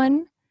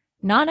everyone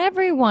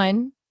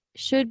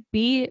should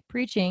be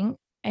preaching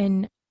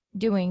and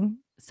doing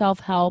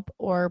self-help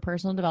or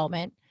personal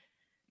development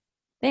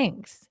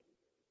things.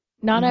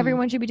 Not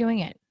everyone should be doing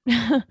it.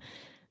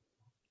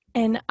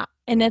 and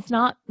it's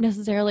not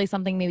necessarily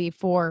something maybe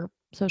for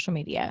social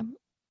media.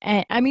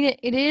 And I mean,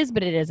 it is,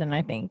 but it isn't,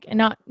 I think. And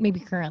not maybe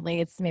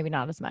currently, it's maybe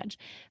not as much.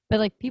 But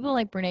like people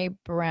like Brene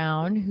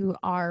Brown, who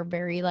are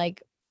very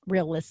like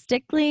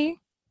realistically,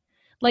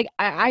 like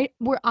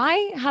where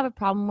I have a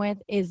problem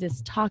with is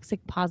this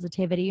toxic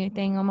positivity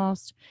thing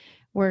almost,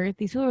 where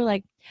these people are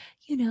like,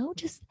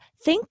 just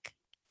think.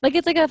 Like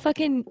it's like a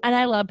fucking, and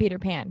I love Peter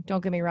Pan,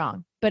 don't get me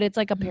wrong, but it's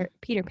like a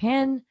Peter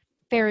Pan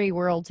fairy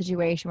world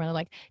situation where they're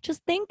like,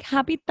 just think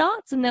happy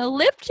thoughts and they'll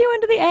lift you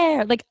into the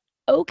air. Like,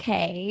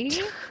 okay,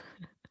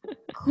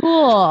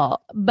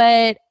 cool,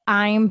 but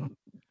I'm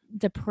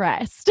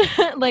depressed.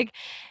 Like,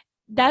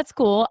 that's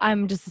cool.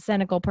 I'm just a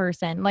cynical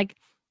person. Like,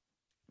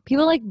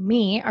 people like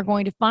me are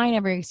going to find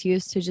every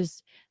excuse to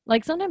just,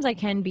 like, sometimes I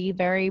can be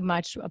very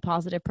much a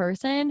positive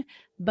person,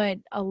 but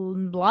a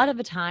lot of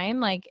the time,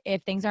 like,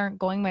 if things aren't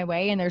going my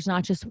way, and it's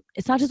not just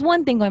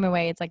one thing going my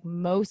way, it's like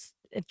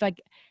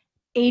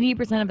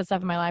 80% of the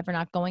stuff in my life are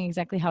not going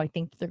exactly how I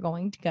think they're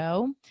going to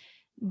go,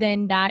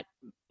 then that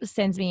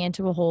sends me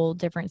into a whole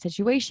different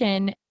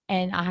situation,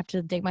 and I have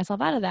to dig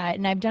myself out of that.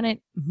 And I've done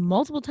it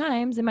multiple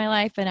times in my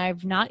life, and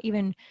I've not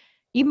even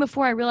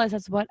before I realized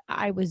that's what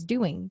I was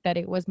doing, that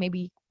it was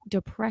maybe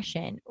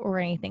depression or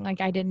anything,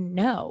 like, I didn't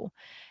know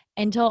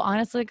until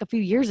honestly like a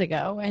few years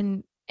ago.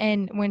 And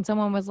when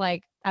someone was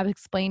like, I was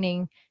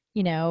explaining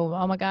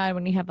oh my God,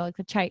 when you have like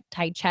the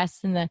tight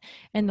chest and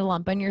the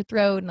lump in your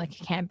throat and like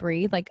you can't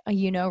breathe, like,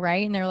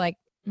 right? And they're like,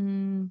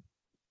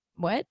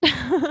 what?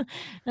 And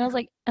I was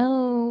like,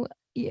 oh,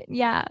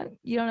 yeah,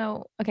 you don't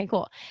know. Okay,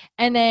 cool.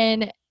 And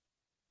then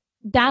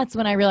that's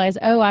when I realized,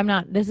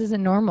 oh, this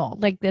isn't normal.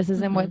 Like, this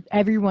isn't what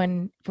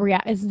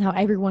this is how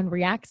everyone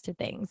reacts to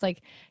things.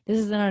 Like, this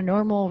isn't a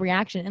normal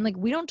reaction. And like,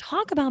 we don't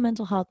talk about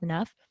mental health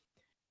enough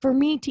for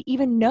me to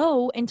even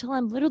know until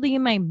I'm literally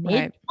in my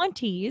mid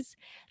 20s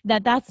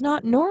that that's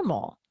not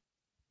normal.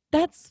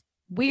 That's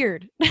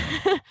weird.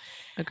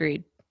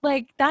 Agreed.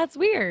 Like, that's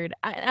weird.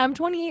 I'm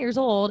 28 years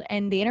old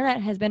and the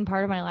internet has been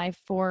part of my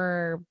life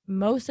for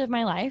most of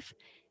my life.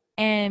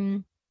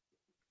 And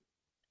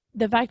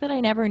the fact that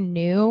I never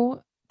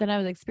knew that I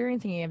was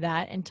experiencing any of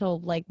that until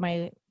like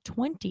my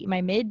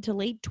mid to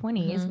late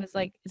 20s was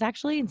like, it's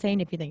actually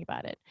insane if you think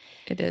about it.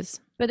 It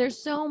is. But there's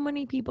so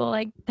many people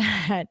like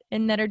that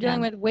and that are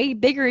dealing with way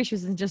bigger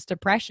issues than just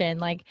depression.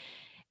 Like,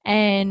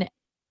 and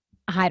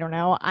I don't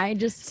know. I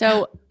just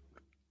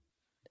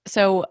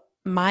so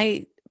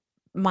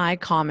my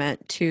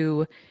comment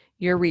to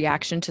your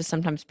reaction to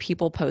sometimes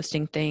people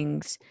posting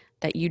things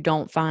that you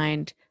don't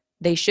find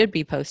they should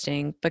be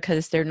posting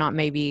because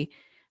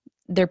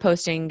they're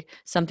posting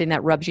something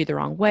that rubs you the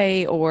wrong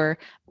way or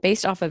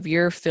based off of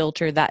your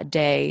filter that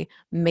day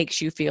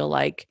makes you feel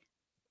like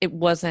it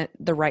wasn't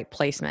the right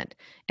placement.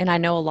 And I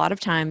know a lot of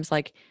times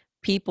like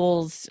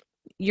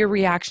your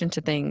reaction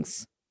to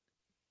things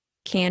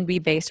can be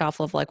based off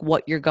of like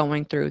what you're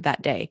going through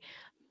that day.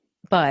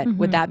 But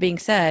with that being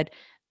said,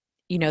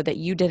 that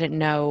you didn't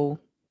know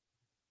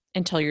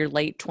until your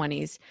late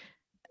 20s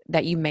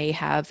that you may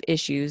have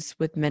issues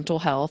with mental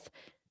health.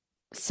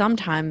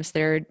 Sometimes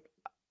there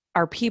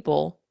are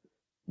people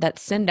that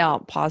send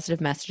out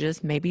positive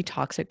messages, maybe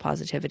toxic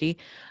positivity,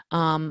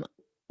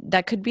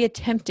 that could be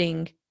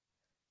attempting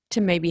to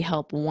maybe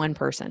help one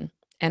person.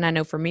 And I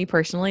know for me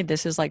personally,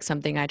 this is like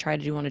something I try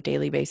to do on a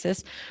daily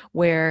basis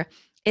where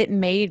it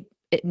may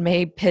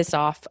piss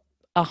off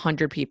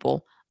 100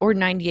 people or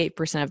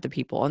 98% of the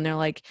people. And they're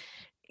like,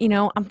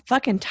 I'm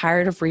fucking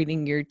tired of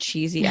reading your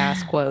cheesy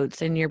ass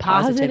quotes and your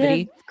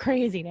positivity.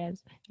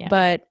 Craziness. Yeah.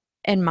 But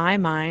in my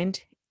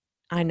mind,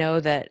 I know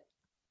that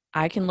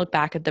I can look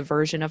back at the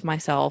version of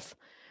myself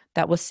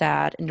that was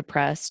sad and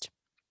depressed.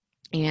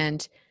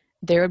 And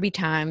there would be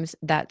times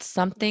that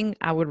something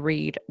I would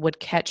read would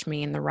catch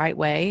me in the right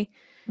way.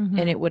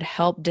 And it would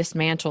help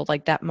dismantle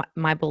like that,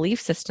 my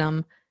belief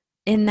system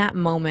in that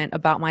moment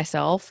about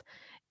myself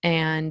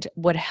and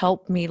would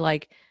help me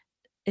like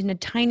in the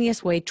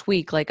tiniest way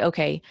tweak like,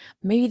 okay,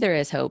 maybe there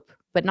is hope,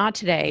 but not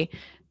today.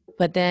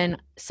 But then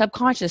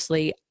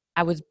subconsciously,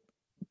 I was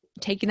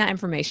taking that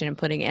information and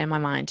putting it in my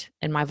mind,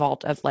 in my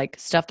vault of like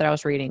stuff that I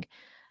was reading.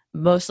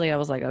 Mostly I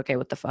was like, okay,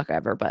 what the fuck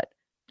ever, but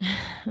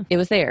it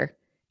was there.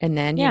 And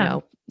then,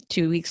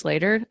 2 weeks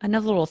later,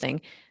 another little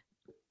thing.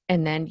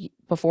 And then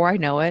before I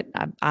know it,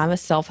 I'm a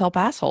self-help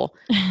asshole.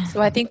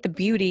 So I think the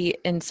beauty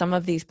in some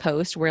of these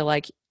posts where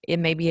like it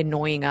may be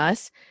annoying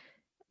us,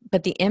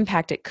 but the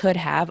impact it could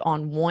have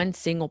on one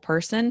single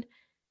person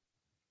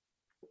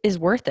is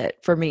worth it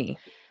for me.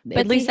 But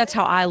at least that's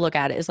how I look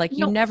at it. Is like,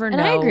 you never know.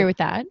 And I agree with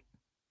that.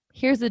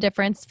 Here's the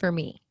difference for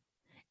me.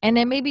 And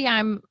then maybe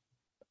I'm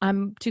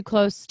too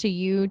close to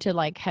you to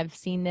like have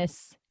seen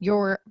this,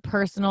 your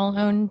personal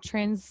own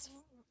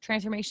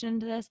transformation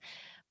into this.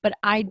 But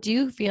I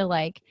do feel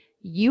like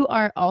you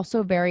are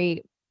also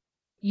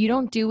you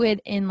don't do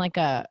it in like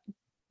a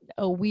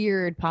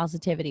weird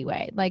positivity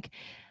way. Like,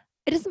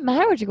 it doesn't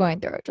matter what you're going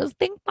through. Just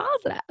think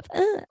positive.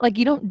 Like,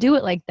 you don't do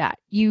it like that.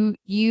 You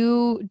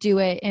do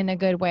it in a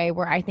good way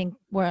where I think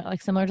we're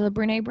like similar to the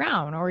Brene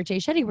Brown or Jay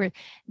Shetty, where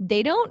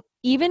they don't,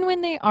 even when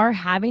they are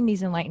having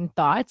these enlightened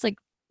thoughts, like,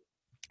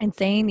 and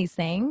saying these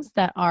things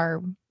that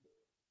are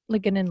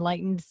like an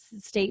enlightened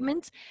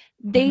statements,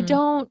 they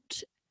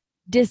don't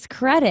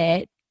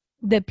discredit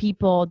the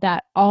people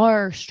that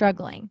are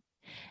struggling.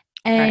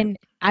 And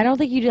I don't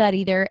think you do that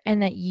either.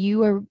 And that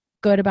you are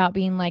good about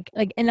being like,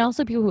 and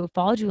also people who have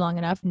followed you long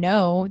enough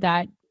know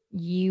that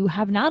you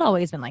have not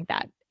always been like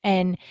that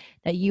and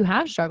that you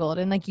have struggled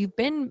and like you've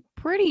been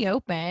pretty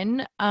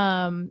open.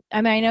 I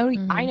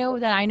mean, I know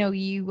that I know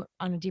you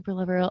on a deeper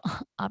level,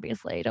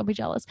 obviously, don't be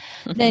jealous,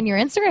 than your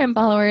Instagram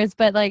followers,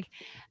 but like,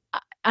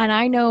 and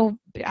I know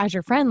as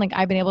your friend, like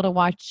I've been able to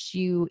watch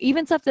you,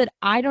 even stuff that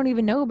I don't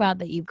even know about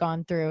that you've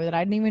gone through, that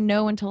I didn't even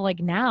know until like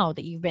now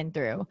that you've been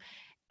through.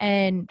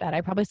 And that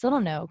I probably still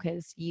don't know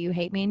because you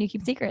hate me and you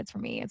keep secrets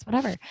from me. It's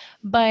whatever.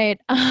 But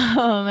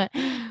that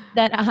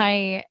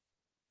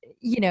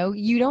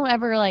you don't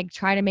ever like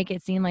try to make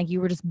it seem like you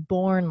were just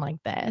born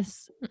like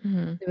this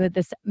with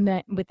this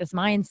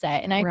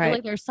mindset. And I feel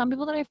like there's some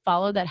people that I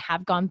follow that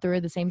have gone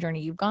through the same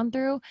journey you've gone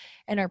through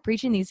and are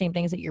preaching these same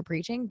things that you're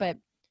preaching, but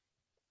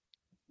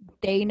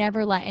they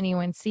never let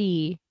anyone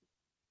see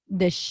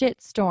the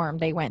shit storm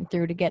they went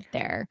through to get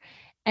there.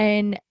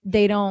 And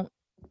they don't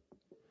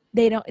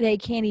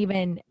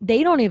even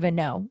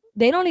know.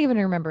 They don't even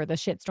remember the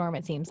shitstorm,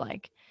 it seems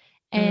like.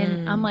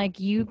 And I'm like,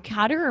 you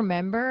gotta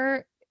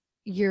remember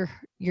your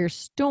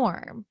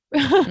storm.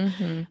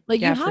 Mm-hmm.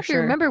 Like you Yeah, for have to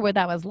sure. remember what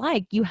that was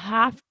like. You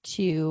have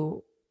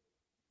to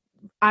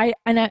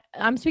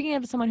I'm speaking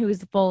of someone who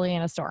is fully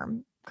in a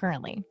storm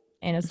currently.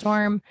 In a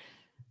storm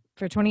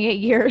for 28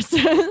 years.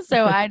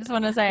 So I just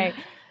want to say,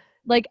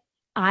 like,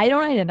 I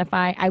don't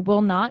identify, I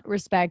will not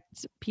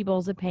respect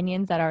people's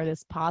opinions that are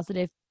this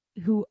positive,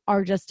 who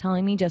are just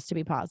telling me just to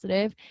be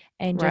positive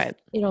and just, Right.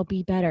 it'll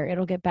be better,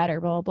 it'll get better,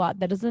 blah, blah, blah.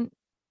 That doesn't,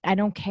 I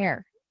don't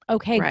care.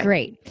 Okay, Right.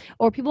 great.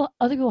 Or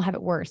other people have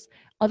it worse.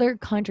 Other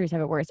countries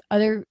have it worse.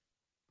 Other,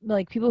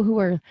 like, people who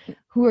are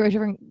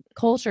different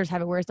cultures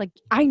have it worse. Like,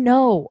 I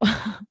know.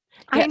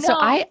 I Yeah, so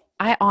know.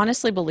 I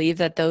honestly believe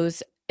that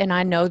those, and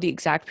I know the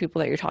exact people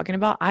that you're talking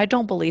about. I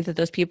don't believe that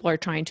those people are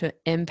trying to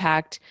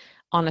impact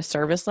on a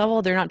service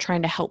level. They're not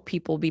trying to help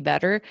people be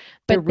better.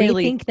 They're But they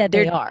really think that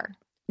they they're are.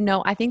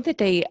 no, I think that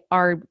they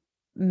are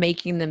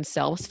making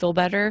themselves feel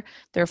better.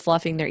 They're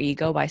fluffing their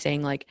ego by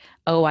saying like,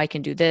 "Oh, I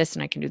can do this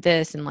and I can do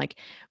this." And like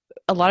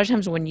a lot of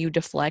times when you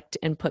deflect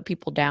and put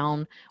people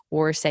down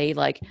or say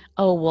like,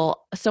 "Oh,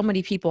 well, so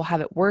many people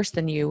have it worse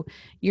than you,"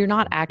 you're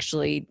not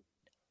actually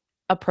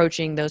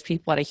approaching those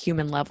people at a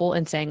human level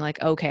and saying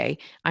like, okay,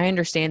 I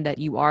understand that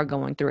you are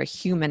going through a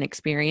human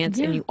experience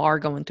and Yeah. you are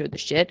going through the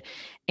shit,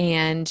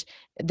 and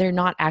they're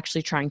not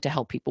actually trying to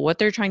help people. What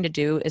they're trying to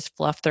do is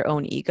fluff their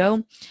own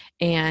ego.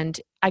 And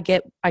I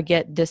get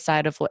this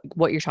side of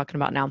what you're talking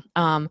about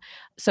now.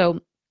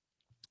 So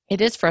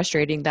it is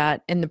frustrating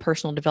that in the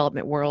personal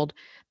development world,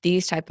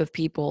 these type of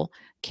people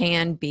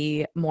can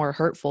be more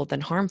hurtful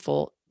than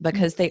harmful Mm.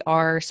 because they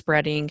are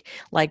spreading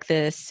like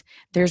this.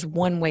 There's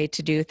one way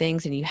to do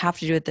things and you have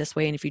to do it this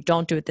way. And if you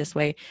don't do it this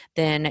way,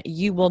 then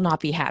you will not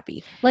be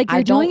happy. Like, I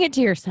you're doing don't, it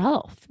to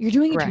yourself. You're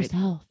doing it to right,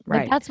 yourself. Like,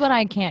 right, that's what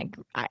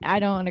I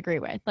don't agree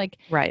with. Like,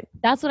 right.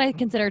 that's what I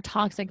consider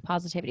toxic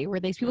positivity, where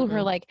these people who are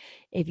Hmm. like,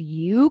 if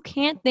you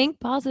can't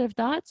think positive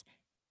thoughts,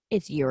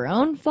 it's your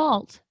own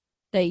fault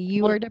that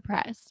you Well, are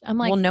depressed. I'm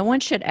Well, like, no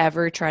one should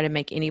ever try to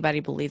make anybody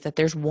believe that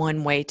there's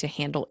one way to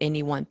handle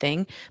any one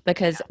thing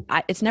because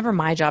it's never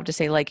my job to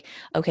say, like,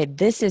 okay,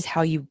 this is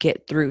how you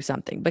get through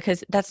something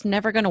because that's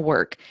never going to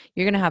work.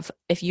 You're going to have,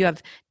 if you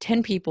have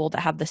 10 people that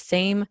have the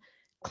same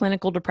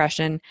clinical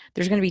depression,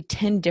 there's going to be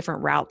 10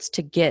 different routes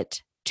to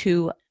get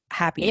to if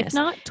happiness.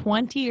 not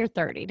 20 or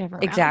 30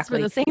 different routes for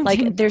the Exactly. same Like,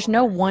 10 people. there's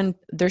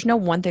no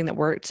one thing that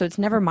works. So it's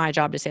never my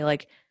job to say,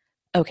 like,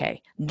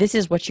 okay, this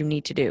is what you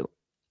need to do.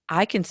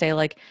 I can say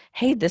like,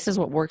 hey, this is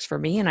what works for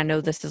me and I know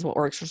this is what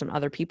works for some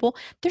other people.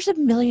 There's a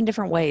million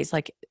different ways.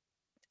 Like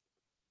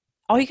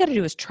all you got to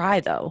do is try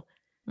though.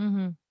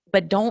 Mm-hmm.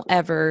 But don't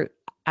ever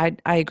I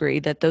agree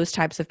that those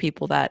types of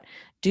people that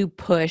do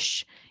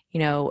push, you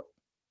know,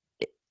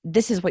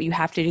 this is what you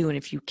have to do and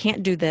if you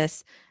can't do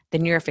this,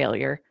 then you're a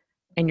failure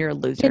and you're a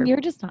Then loser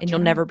you're just not and you'll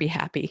trying. never be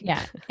happy.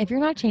 Yeah. If you're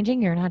not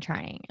changing, you're not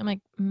trying. I'm like,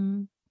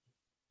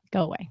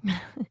 go away.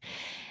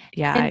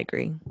 Yeah, I And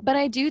agree. but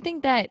I do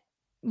think that,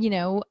 you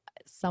know,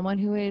 someone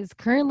who is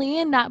currently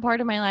in that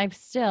part of my life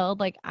still,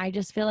 like, I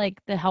just feel like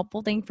the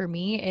helpful thing for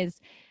me is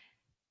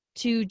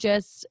to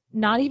just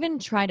not even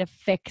try to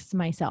fix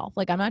myself.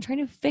 Like, I'm not trying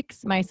to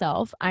fix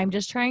myself. I'm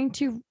just trying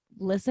to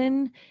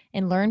listen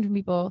and learn from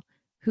people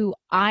who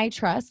I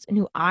trust and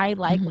who I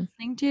like Mhm.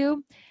 listening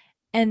to.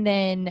 And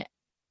then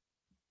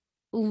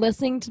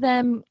listening to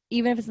them,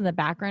 even if it's in the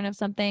background of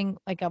something,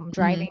 like I'm Mhm.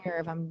 driving or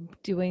if I'm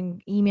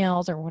doing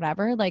emails or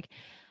whatever, like,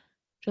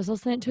 just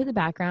listen to the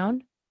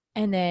background,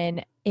 and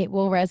then something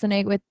will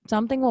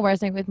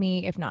resonate with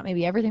me. If not,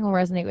 maybe everything will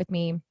resonate with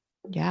me.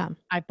 Yeah.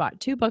 I bought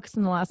 2 books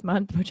in the last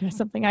month, which is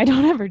something I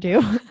don't ever do.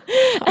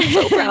 I'm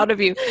so proud of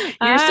you.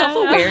 Your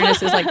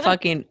self-awareness is like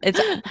fucking, it's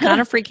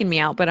kind of freaking me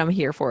out, but I'm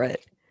here for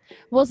it.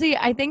 Well, see,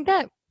 I think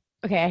that,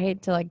 okay, I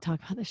hate to like talk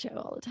about the show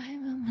all the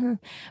time,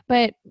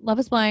 but Love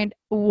is Blind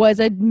was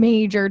a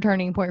major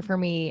turning point for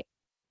me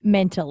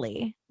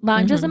mentally,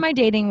 not just in Hmm. my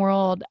dating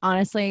world.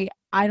 Honestly,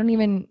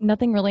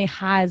 nothing really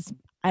has,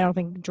 I don't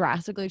think,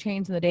 drastically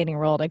changed in the dating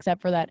world,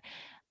 except for that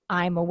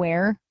I'm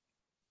aware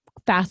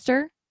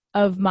faster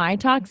of my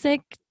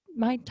toxicity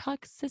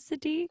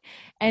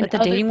and But the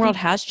other dating world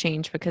people. has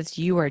changed because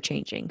you are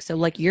changing. So,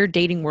 like, your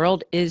dating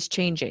world is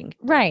changing.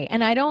 Right.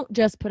 And I don't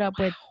just put up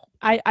with,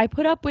 I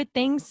put up with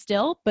things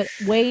still, but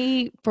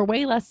way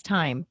less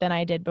time than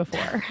I did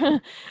before.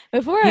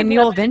 Before I And put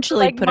you'll up with it for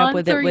eventually like put up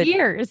with months it or with,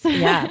 years.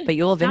 yeah, but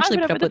you'll Now I eventually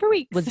put put up up with it for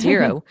with weeks.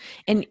 zero.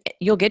 And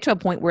you'll get to a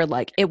point where,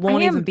 like, it I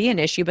won't even am. be an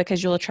issue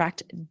because you'll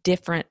attract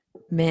different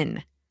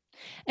men.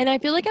 And I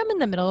feel like I'm in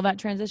the middle of that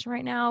transition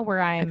right now where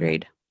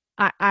Agreed.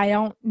 I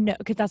don't know,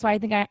 because that's why I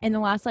think in the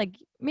last, like,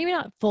 maybe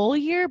not full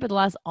year, but the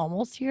last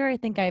almost year, I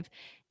think I've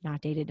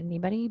not dated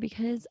anybody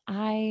because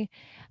I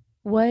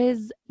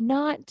was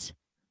not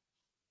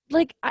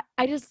like,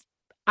 I just,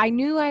 I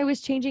knew I was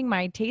changing.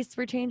 My tastes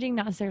were changing,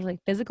 not necessarily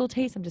physical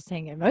taste. I'm just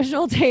saying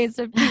emotional taste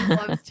of people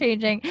I was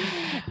changing.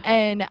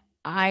 And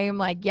I'm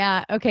like,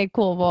 yeah, okay,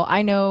 cool. Well,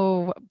 I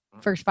know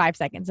first 5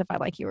 seconds if I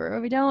like you or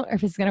if I don't, or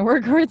if it's gonna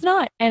work or it's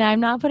not. And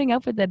I'm not putting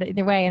up with it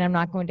either way. And I'm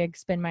not going to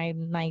spend my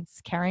nights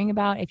caring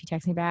about if you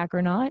text me back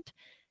or not,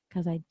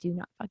 because I do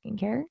not fucking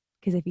care.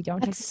 Because if you don't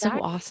That's text me so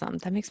back, awesome.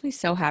 That makes me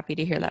so happy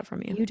to hear that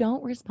from you. you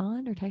don't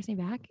respond or text me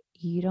back,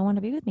 you don't want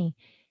to be with me.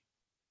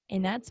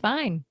 And that's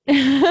fine.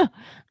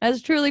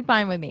 That's truly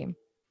fine with me.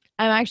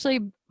 I'm actually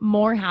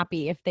more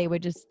happy if they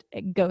would just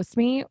ghost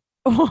me,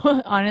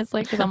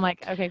 honestly, because I'm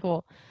like, okay,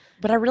 cool.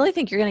 But I really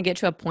think you're going to get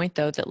to a point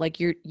though that like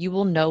you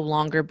will no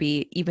longer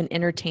be even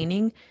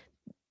entertaining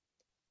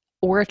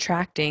or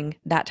attracting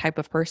that type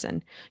of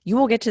person. You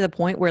will get to the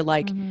point where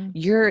like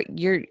you're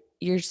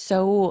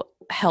so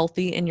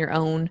healthy in your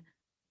own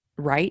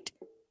right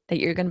that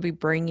you're going to be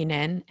bringing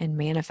in and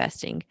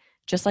manifesting.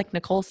 Just like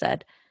Nicole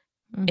said,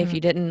 if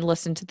you didn't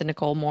listen to the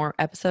Nicole Moore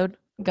episode,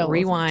 Go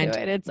rewind,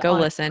 listen to it. It's go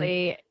honestly,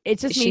 listen.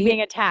 it's just me She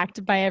being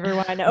attacked by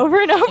everyone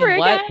over and over again.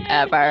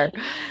 whatever.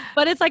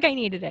 But it's like I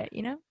needed it,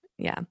 you know?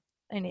 Yeah.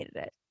 I needed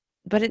it.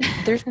 But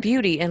there's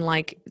beauty in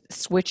like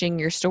switching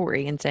your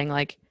story and saying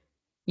like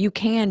you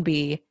can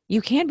be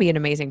an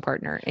amazing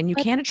partner and you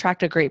can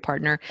attract a great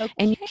partner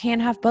and you can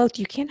have both.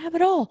 You can't have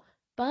it all.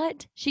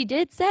 But she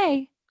did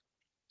say,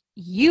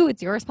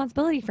 it's your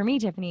responsibility for me,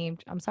 Tiffany.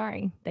 I'm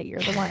sorry that you're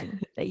the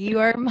one, that you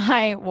are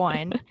my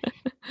one.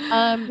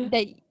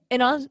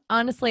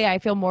 Honestly, I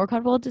feel more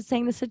comfortable just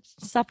saying this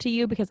stuff to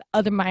you because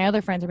my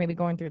other friends are maybe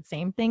going through the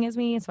same thing as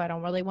me. So I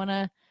don't really want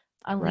to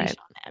unleash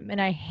on them. And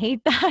I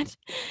hate that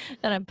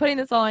I'm putting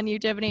this all on you,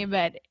 Tiffany,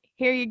 but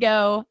here you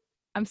go.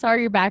 I'm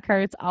sorry your back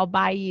hurts. I'll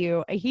buy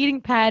you a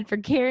heating pad for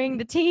carrying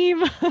the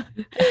team.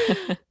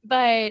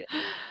 but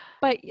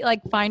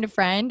like find a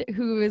friend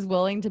who is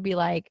willing to be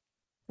like,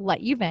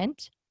 let you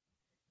vent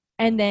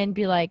and then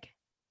be like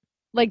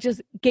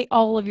just get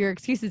all of your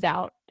excuses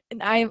out.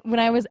 And when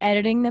I was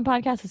editing the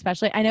podcast,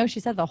 especially, I know she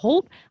said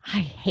I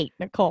hate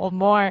Nicole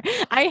Moore.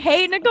 I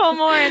hate Nicole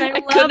Moore. And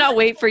I could not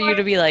wait for you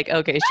to be like,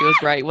 okay, she was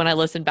right when I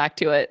listened back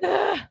to it.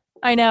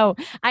 I know.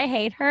 I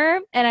hate her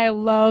and I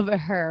love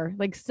her.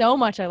 Like so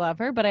much I love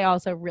her, but I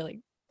also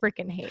really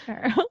freaking hate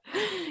her.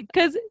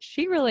 Because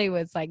she really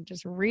was like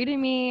just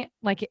reading me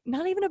like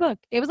not even a book.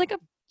 It was like a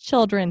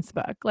children's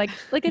book. Like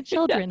a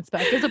children's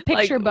book. It was a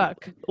picture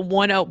book.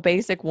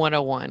 Basic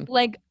 101.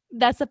 Like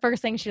that's the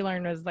first thing she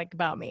learned was like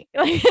about me.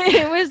 Like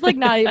it was like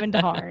not even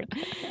hard.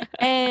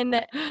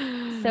 And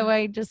so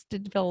I just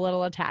did feel a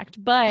little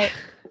attacked, but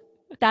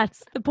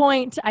that's the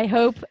point. I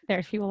hope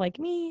there's people like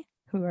me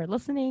who are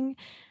listening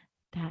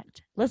that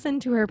listen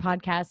to her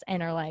podcast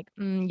and are like,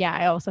 yeah,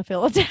 I also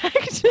feel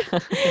attacked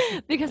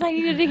because I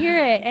needed to hear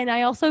it. And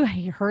I also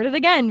heard it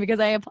again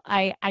because I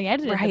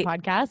edited the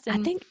podcast.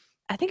 And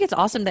I think it's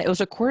awesome that it was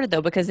recorded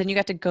though, because then you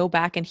got to go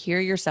back and hear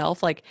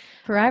yourself like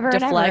forever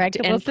deflect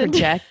and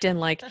project and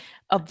like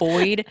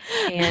avoid.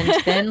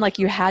 And then like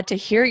you had to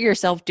hear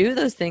yourself do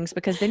those things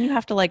because then you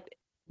have to like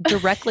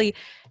directly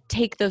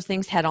take those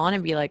things head on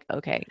and be like,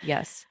 okay,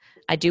 yes,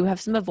 I do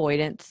have some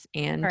avoidance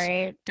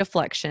and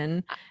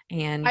deflection.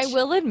 And I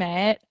will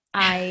admit,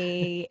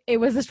 it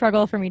was a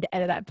struggle for me to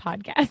edit that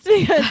podcast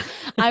because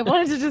I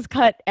wanted to just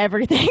cut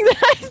everything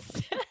that I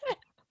said.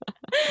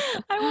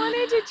 I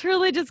wanted to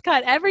truly just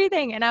cut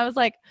everything. And I was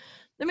like,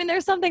 I mean,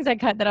 there's some things I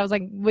cut that I was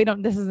like,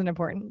 this isn't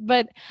important.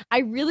 But I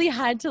really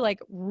had to like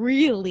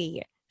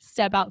really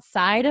step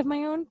outside of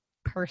my own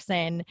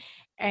person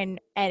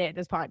and edit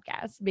this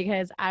podcast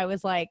because I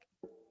was like,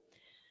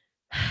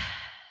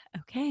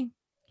 okay,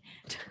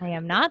 I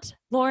am not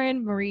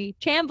Lauren Marie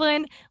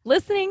Chamblin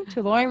listening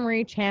to Lauren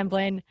Marie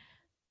Chamblin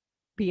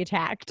be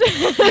attacked.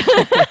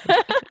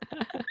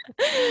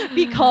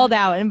 Be called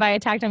out. And by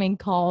attacked, I mean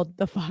called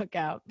the fuck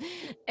out.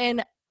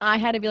 And I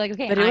had to be like,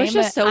 okay, but it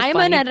was I'm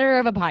an editor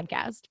of a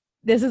podcast.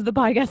 This is the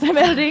podcast I'm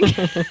editing.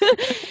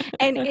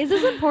 And is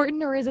this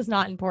important or is this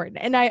not important?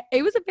 And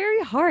it was a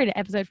very hard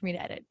episode for me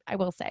to edit, I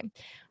will say.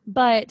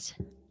 But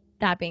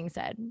that being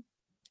said,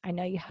 I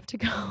know you have to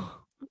go.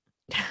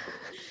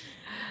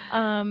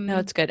 No,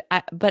 it's good.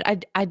 I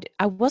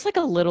was like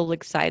a little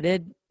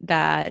excited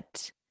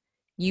that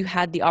you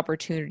had the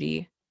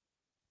opportunity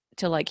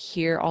to like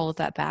hear all of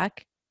that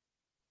back.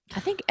 I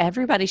think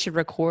everybody should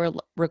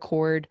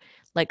record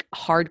like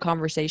hard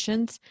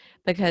conversations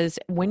because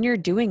when you're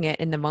doing it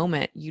in the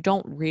moment, you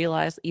don't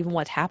realize even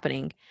what's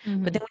happening.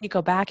 Mm-hmm. But then when you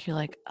go back, you're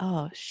like,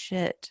 oh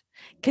shit.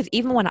 Because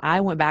even when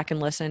I went back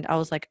and listened, I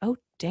was like, oh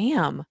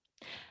damn.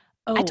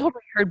 Oh. I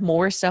totally heard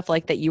more stuff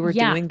like that you were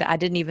doing that I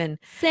didn't even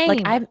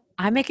like.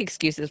 I make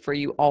excuses for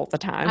you all the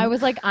time. I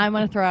was like, I'm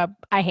gonna throw up.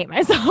 I hate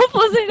myself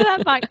listening to that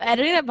podcast.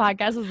 Editing that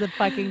podcast was a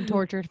fucking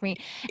torture to me.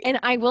 And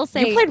I will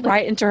say, you played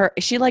right into her.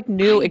 She like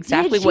knew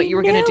exactly what you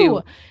were gonna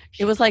do.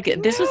 It was like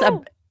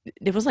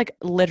it was like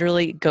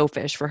literally go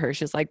fish for her.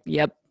 She's like,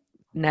 yep,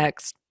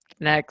 next.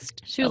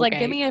 She was like,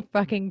 give me a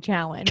fucking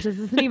challenge. This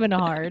isn't even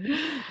hard.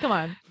 Come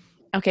on.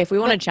 Okay, if we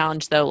want a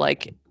challenge though,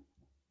 like.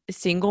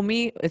 Single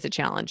me is a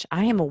challenge.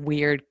 I am a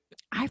weird.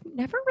 I've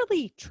never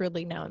really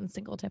truly known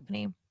single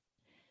Tiffany.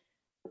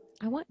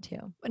 I want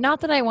to.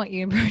 Not that I want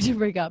you to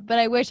break up, but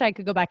I wish I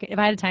could go back. If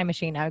I had a time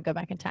machine, I would go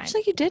back in time.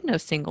 Actually, you did know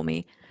single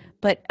me.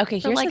 But okay,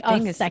 here's like the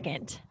thing a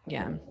second.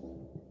 Yeah.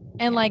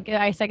 And like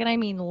I second, I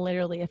mean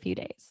literally a few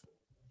days.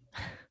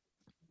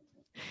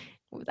 It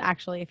was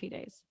actually a few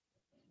days.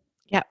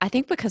 Yeah, I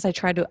think because I've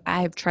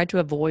tried to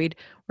avoid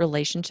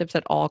relationships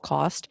at all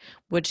cost,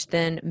 which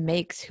then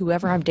makes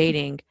whoever I'm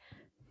dating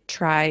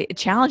it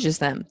challenges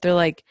them. They're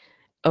like,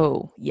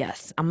 "Oh,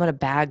 yes, I'm gonna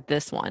bag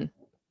this one.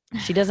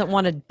 She doesn't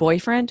want a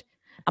boyfriend.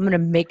 I'm gonna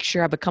make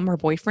sure I become her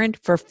boyfriend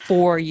for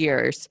 4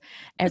 years."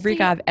 But Every see,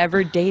 guy I've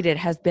ever dated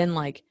has been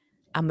like,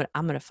 I'm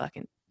gonna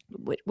fucking,"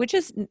 which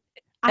is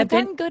I've I've been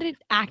gotten good at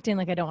acting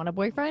like I don't want a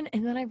boyfriend.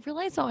 And then I've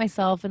realized about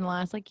myself in the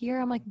last like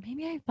year, I'm like,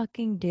 maybe I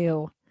fucking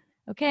do.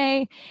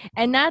 Okay.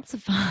 And that's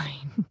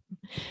fine.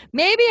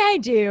 Maybe I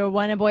do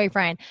want a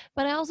boyfriend,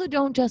 but I also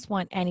don't just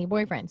want any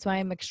boyfriend. So I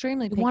am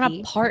extremely you want a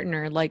picky.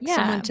 partner, like Yeah.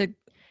 someone to I want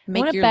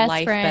make a your best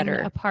life friend, a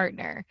better.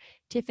 partner.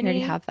 You already Tiffany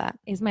have that.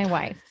 is my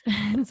wife.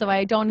 So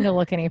I don't need to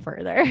look any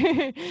further.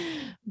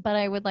 But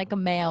I would like a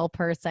male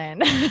person.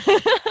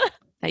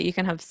 That you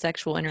can have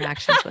sexual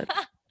interactions with.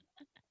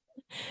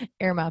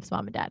 Earmuffs,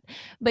 mom and dad.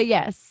 But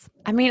yes.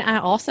 I mean, I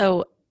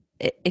also,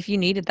 if you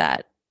needed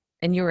that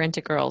and you were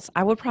into girls,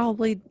 I would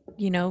probably,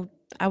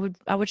 I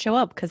would show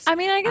up because I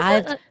mean, I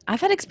guess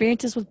I've had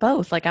experiences with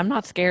both. Like I'm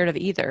not scared of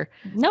either.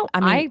 no, I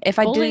mean, I if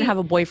I didn't fully have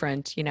a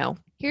boyfriend, here's the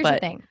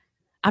but thing.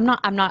 I'm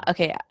not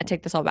okay, I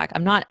take this all back.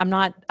 I'm not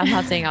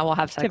saying I will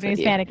have sex with Tiffany's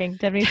you. panicking.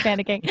 Tiffany's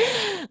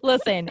panicking.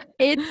 Listen,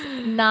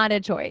 it's not a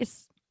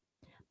choice.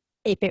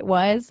 If it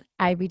was,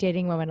 I'd be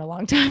dating women a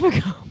long time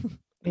ago.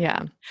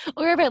 Yeah.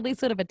 Or if I at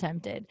least would have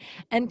attempted.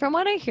 And from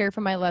what I hear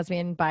from my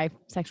lesbian,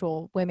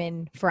 bisexual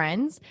women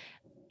friends,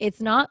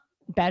 it's not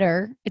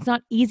better. It's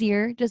not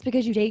easier. Just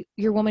because you date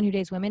your woman who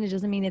dates women, it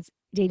doesn't mean it's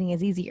dating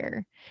is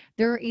easier.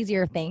 There are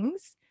easier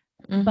things,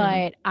 Mm-hmm.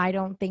 but I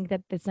don't think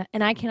that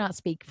and I cannot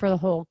speak for the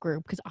whole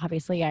group because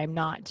obviously I'm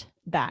not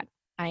that.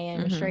 I am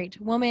a Mm-hmm. straight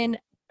woman,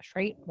 a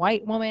straight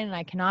white woman, and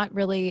I cannot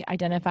really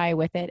identify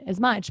with it as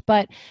much.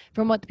 But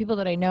from what the people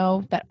that I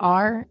know that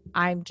are,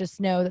 I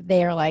just know that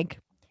they are like,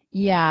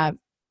 yeah,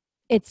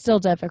 it's still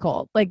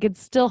difficult. Like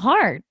it's still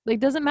hard. Like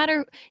doesn't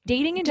matter.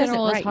 Dating in It doesn't,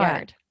 general is right? Yeah.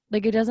 hard.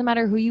 Like it doesn't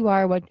matter who you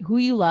are, who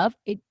you love.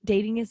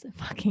 Dating is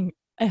fucking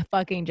a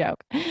fucking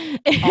joke.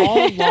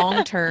 All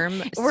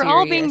long-term, We're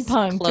all being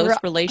serious, punked. close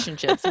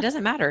relationships. It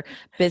doesn't matter.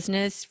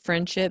 Business,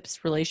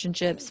 friendships,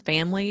 relationships,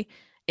 family.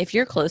 If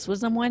you're close with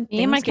someone,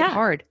 Me and my things get cat.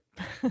 hard.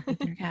 You and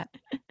your cat.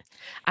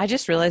 I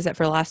just realized that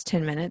for the last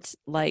 10 minutes,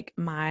 like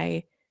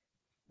my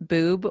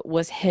boob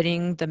was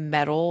hitting the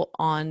metal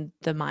on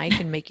the mic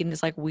and making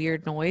this like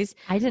weird noise.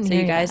 I didn't So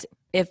hear you any of that. guys,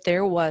 if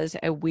there was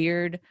a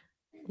weird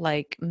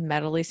like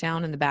metally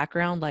sound in the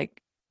background,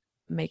 like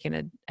making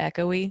an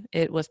echoey,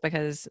 it was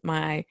because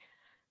my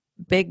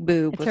big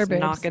boob It's her was boobs.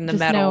 knocking the Just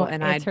metal know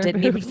and I it's her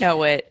didn't even boobs.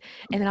 know it.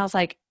 And then I was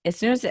like, as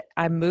soon as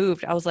I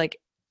moved, I was like,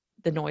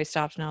 the noise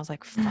stopped and I was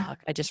like,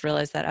 fuck, I just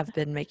realized that I've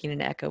been making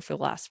an echo for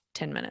the last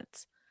 10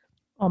 minutes.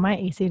 Well, my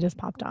AC just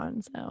popped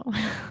on, so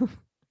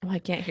Well, I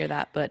can't hear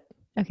that, but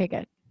okay,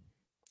 good.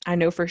 I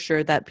know for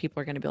sure that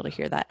people are going to be able to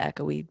hear that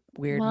echoey,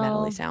 weird,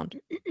 metally Well, sound.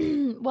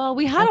 well,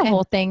 we had a Okay.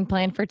 whole thing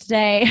planned for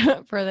today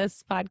for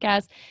this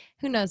podcast.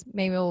 Who knows?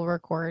 Maybe we'll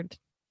record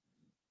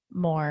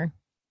more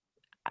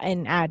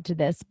and add to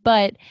this.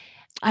 But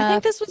I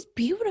think this was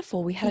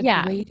beautiful. We had a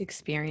yeah, great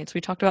experience.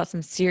 We talked about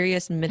some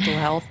serious mental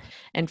health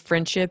and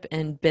friendship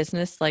and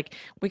business. Like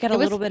we got a it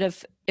was little bit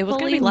of, it was going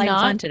to fully be light and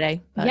not. fun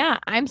today, but Yeah,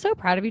 I'm so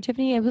proud of you,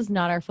 Tiffany. It was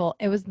not our fault.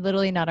 It was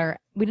literally not our.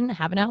 We didn't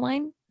have an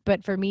outline,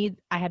 but for me,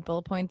 I had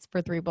bullet points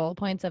for 3 bullet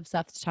points of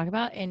stuff to talk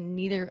about, and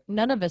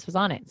none of us was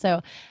on it. So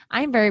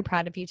I'm very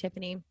proud of you,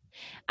 Tiffany.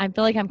 I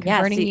feel like I'm yeah,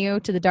 converting see, you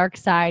to the dark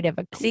side of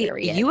See,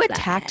 Aquarius. you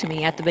attacked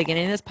me at the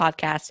beginning of this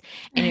podcast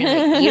and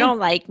you're like, you don't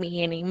like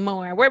me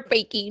anymore. We're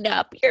breaking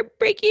up. You're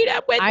breaking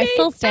up with I me.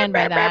 still stand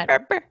by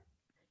that.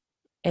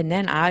 And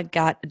then I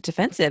got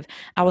defensive.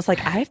 I was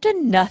like, I've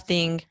done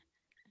nothing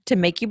to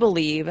make you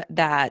believe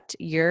that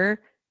your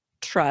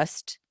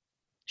trust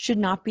should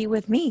not be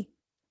with me.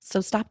 So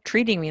stop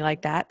treating me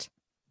like that.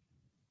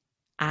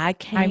 I I'm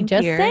came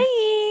just here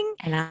saying.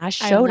 and I I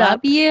showed love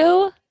up.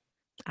 you.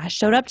 I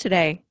showed up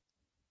today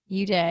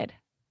You did.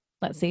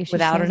 Let's see if she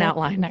without shows an up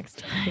outline. next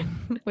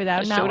time. I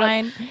Without an showed up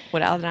outline.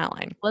 without an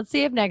outline. Let's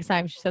see if next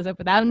time she shows up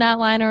without an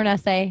outline or an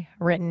essay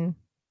written.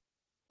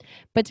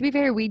 But to be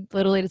fair, we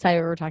literally decided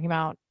we were talking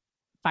about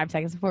 5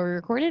 seconds before we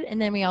recorded,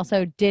 and then we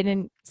also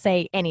didn't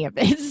say any of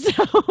this.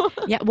 So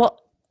Yeah,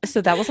 well, so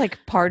that was like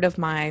part of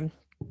my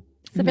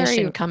it's a mission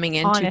very coming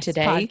into honest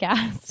today.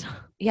 podcast.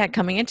 Yeah,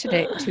 coming in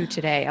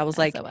today, I was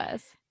like,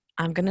 SOS.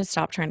 I'm gonna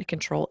stop trying to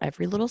control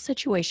every little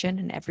situation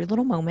and every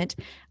little moment.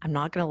 I'm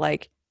not gonna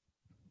like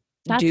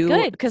That's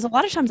good. because a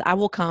lot of times I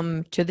will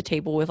come to the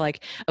table with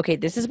like, okay,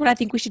 this is what I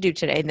think we should do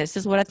today, and this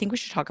is what I think we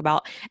should talk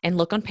about, and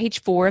look on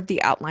page 4 of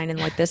the outline, and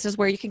like this is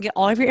where you can get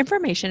all of your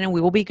information, and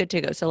we will be good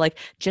to go. So like,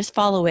 just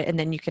follow it, and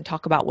then you can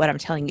talk about what I'm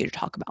telling you to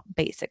talk about.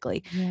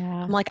 Basically,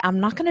 Yeah. I'm like, I'm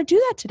not gonna do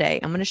that today.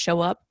 I'm gonna show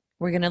up.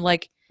 We're gonna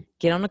like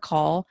get on a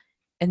call,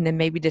 and then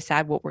maybe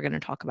decide what we're gonna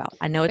talk about.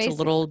 I know it's a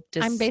little.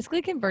 I'm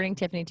basically converting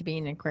Tiffany to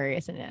being an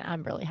Aquarius, and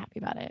I'm really happy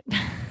about it.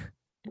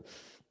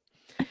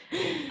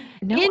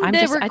 No, in the I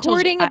told you,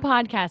 recording a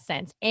podcast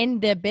sense. In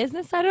the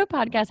business side of a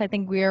podcast, I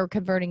think we are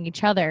converting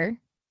each other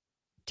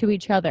to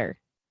each other.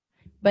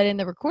 But in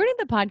the recording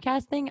the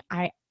podcast thing,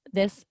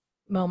 this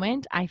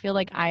moment, I feel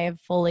like I have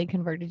fully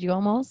converted you,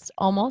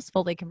 almost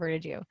fully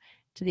converted you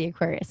to the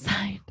Aquarius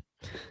side.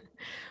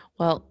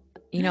 Well,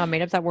 I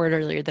made up that word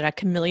earlier that I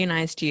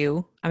chameleonized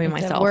you. I mean,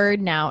 It's myself. a word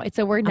now. It's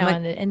a word now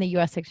in the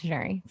U.S.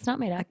 dictionary. It's not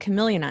made up. I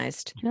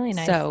chameleonized.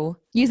 Chameleonized. So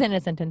use it in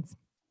a sentence.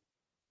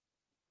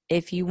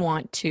 If you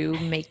want to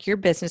make your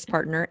business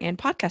partner and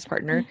podcast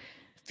partner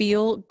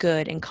feel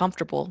good and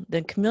comfortable,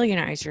 then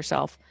chameleonize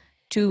yourself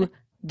to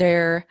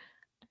their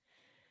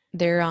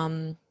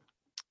I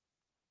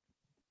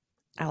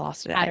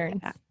lost it.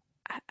 Patterns.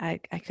 I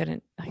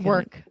couldn't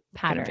work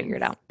patterns. Couldn't figure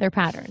it out. They're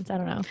patterns. I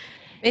don't know.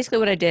 Basically,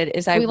 what I did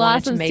is we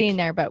lost some steam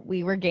there, but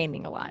we were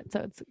gaining a lot.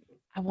 So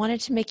I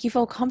wanted to make you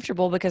feel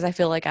comfortable because I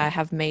feel like I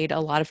have made a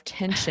lot of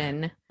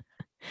tension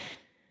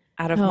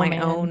out of my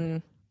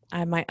own.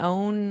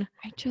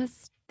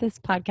 This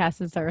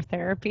podcast is our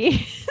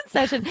therapy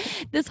session.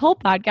 This whole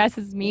podcast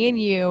is me and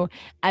you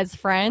as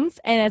friends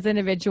and as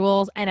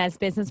individuals and as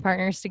business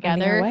partners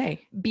together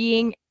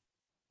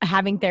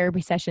having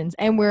therapy sessions.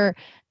 And we're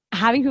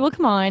having people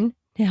come on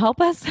to help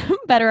us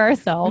better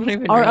ourselves,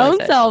 our own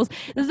selves.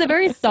 This is a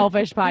very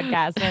selfish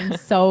podcast. And I'm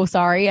so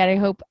sorry.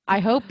 And I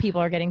hope people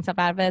are getting stuff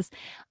out of this.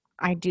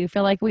 I do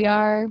feel like we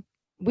are.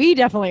 We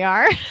definitely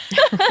are.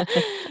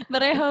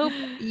 But I hope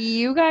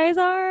you guys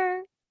are.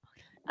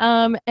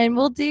 And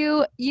we'll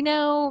do,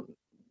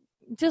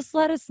 just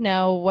let us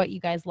know what you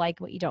guys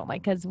like, what you don't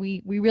like, because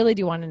we really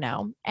do want to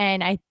know.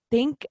 And I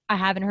think I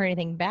haven't heard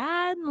anything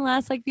bad in the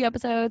last few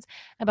episodes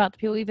about the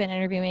people we've been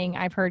interviewing.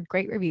 I've heard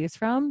great reviews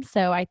from,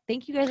 so I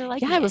think you guys are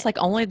liking it. Yeah, it was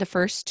only the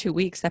first 2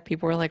 weeks that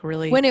people were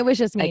really when it was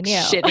just me and you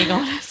shitting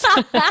on us,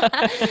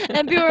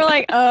 and people were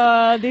like,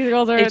 these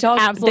girls are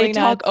absolutely nuts.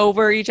 Talk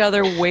over each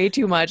other way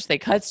too much. They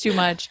cuts too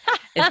much.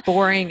 It's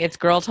boring. It's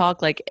girl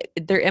talk.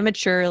 They're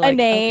immature.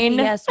 Inane.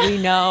 Okay, yes, we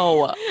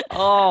know.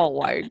 Oh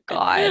my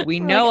God, we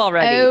know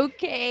already.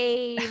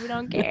 Okay, we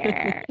don't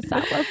care.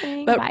 Stop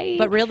listening. Bye.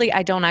 But really,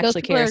 I don't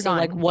actually care.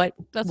 So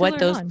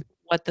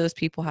what those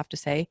people have to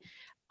say,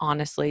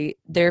 honestly,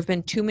 there have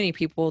been too many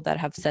people that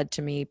have said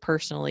to me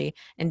personally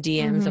in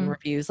DMs and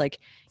reviews,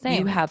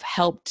 you have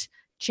helped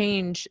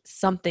change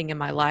something in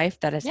my life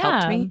that has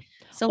helped me.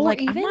 So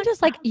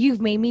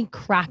you've made me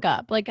crack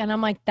up. And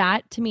I'm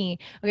that to me,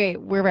 okay,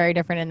 we're very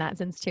different in that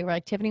sense too. We're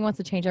Tiffany wants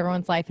to change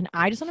everyone's life and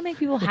I just want to make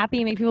people happy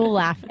and make people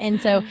laugh.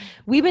 And so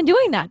we've been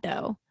doing that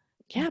though.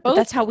 Yeah, but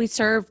that's how we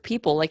serve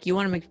people. You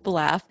want to make people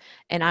laugh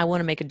and I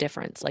want to make a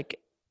difference.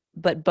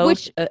 But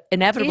both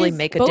inevitably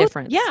make a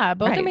difference. Yeah,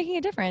 both are making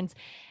a difference.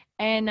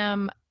 And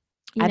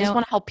I just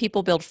want to help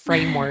people build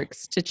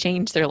frameworks to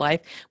change their life,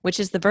 which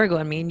is the Virgo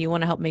in me. And you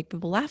want to help make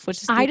people laugh, which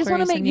is the I just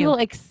want to make people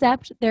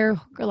accept their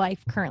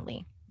life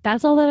currently.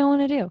 That's all that I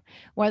want to do.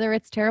 Whether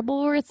it's terrible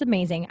or it's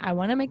amazing, I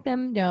want to make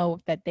them know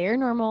that they're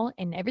normal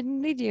in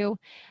everything they do.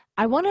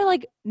 I want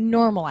to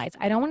normalize.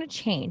 I don't want to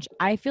change.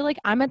 I feel like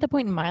I'm at the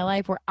point in my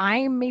life where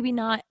I'm maybe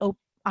not,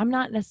 I'm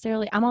not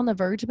necessarily, I'm on the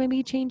verge of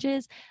maybe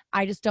changes.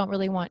 I just don't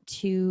really want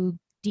to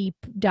deep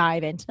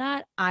dive into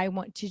that. I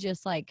want to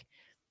just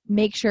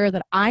make sure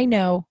that I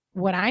know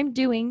what I'm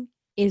doing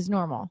is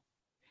normal.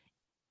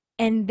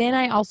 And then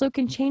I also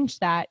can change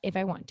that if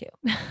I want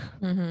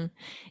to,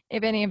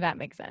 if any of that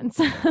makes sense.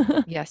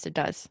 Yes, it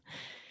does.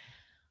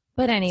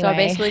 But anyway. So I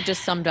basically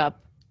just summed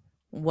up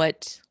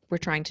what we're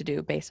trying to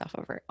do based off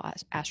of our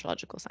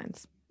astrological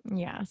signs.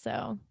 Yeah,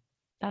 so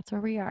that's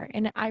where we are.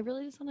 And I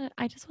really just want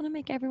to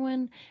make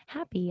everyone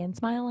happy and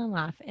smile and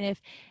laugh. And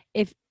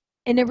if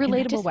in a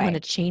relatable way. I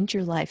want to change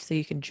your life so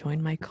you can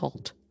join my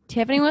cult.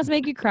 Tiffany wants to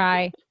make you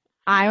cry.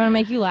 I want to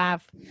make you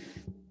laugh.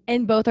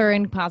 And both are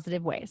in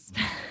positive ways.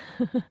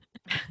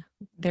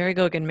 There I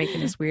go again,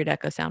 making this weird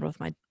echo sound with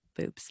my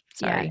boobs.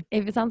 Sorry. Yeah,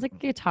 if it sounds like a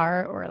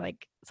guitar or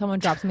someone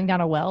dropped something down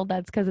a well,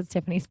 that's because it's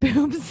Tiffany's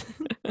boobs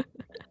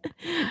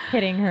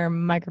hitting her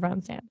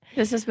microphone stand.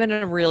 This has been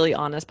a really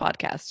honest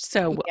podcast.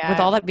 So with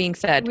all that being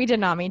said, we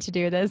did not mean to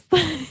do this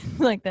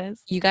like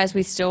this. You guys,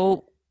 we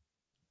still,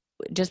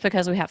 just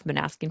because we haven't been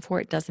asking for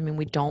it doesn't mean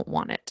we don't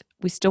want it.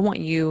 We still want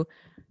you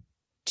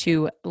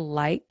to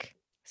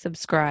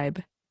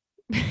subscribe.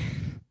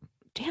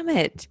 Damn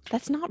it.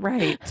 That's not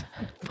right.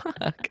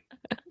 Fuck.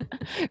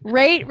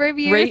 Rate,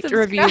 review,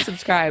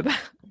 subscribe.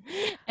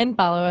 And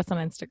follow us on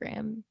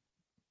Instagram.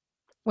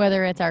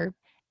 Whether it's our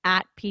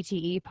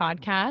 @PTE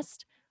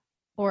podcast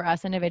or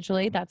us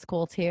individually, that's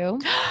cool too.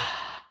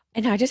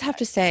 And I just have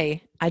to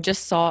say, I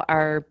just saw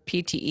our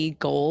PTE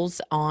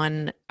goals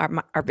on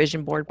our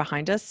vision board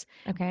behind us.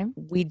 Okay.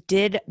 We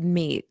did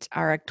meet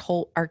our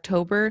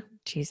October.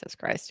 Jesus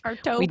Christ.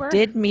 We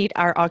did meet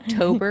our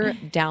October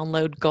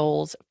download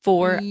goals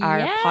for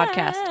our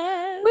podcast.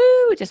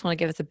 Woo! Just want to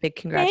give us a big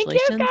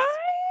congratulations. Thank you,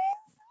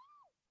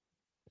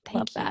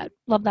 guys.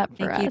 Love that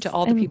for us. Thank you to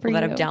all the people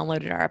that have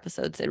downloaded our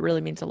episodes. It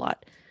really means a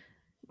lot.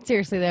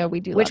 Seriously, though, we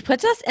do. Which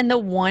puts us in the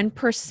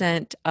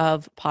 1%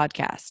 of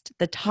podcast,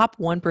 the top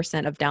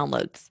 1% of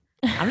downloads.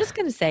 I'm just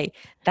going to say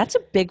that's a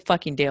big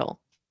fucking deal.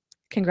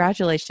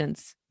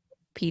 Congratulations,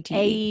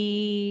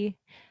 PTE.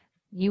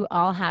 You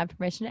all have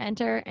permission to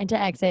enter and to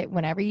exit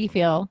whenever you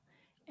feel.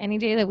 any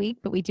day of the week,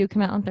 but we do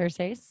come out on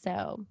Thursdays.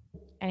 So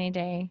any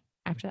day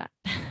after that.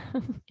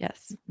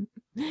 Yes.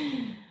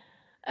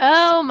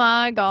 Oh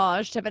my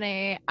gosh,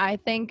 Tiffany. I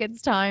think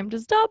it's time to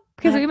stop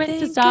because we meant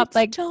to stop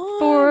like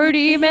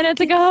 40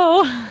 minutes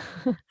ago.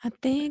 I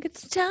think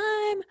it's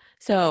time.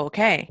 So,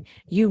 okay.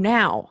 You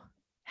now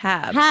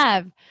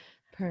have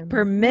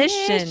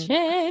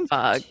permission.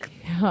 Fuck.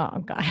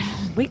 Oh, God.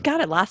 We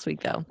got it last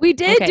week, though. We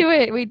did do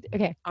it.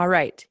 Okay. All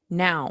right.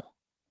 Now,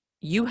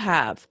 you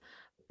have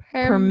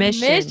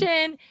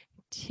permission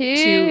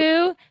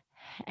to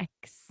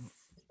X.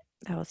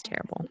 That was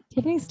terrible.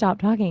 Tiffany, stop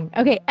talking.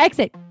 Okay,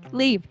 exit.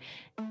 Leave.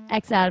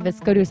 Exit out of this.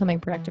 Go do something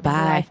productive in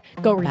your life.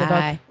 Go read a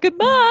book.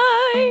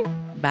 Goodbye.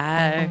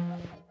 Bye.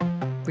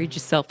 Read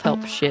your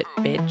self-help shit,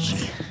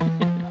 bitch.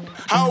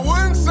 I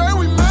wouldn't say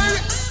we made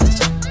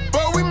it,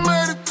 but we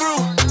made it through.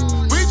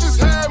 We just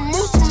had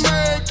moose and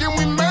egg and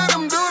we made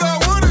them do it. I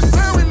wouldn't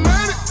say we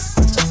made it,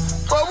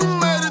 but we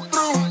made it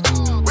through.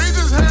 We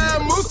just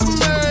had moose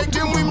and egg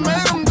and we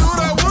made them do it.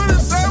 I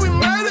wouldn't say we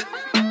made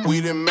it.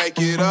 We didn't make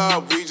it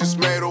up, we just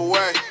made a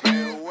way.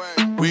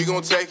 We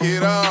gon' take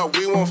it up,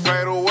 we won't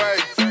fade away.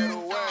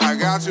 I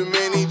got too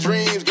many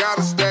dreams,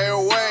 gotta stay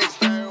away.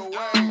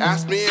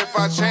 Ask me if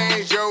I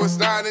changed, yo, it's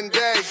night and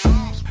day.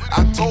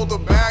 I told the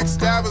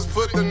backstabbers,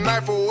 put the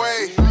knife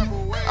away.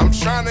 I'm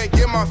trying to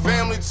get my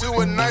family to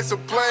a nicer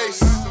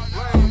place.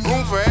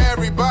 Room for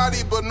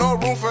everybody, but no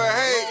room for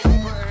hate.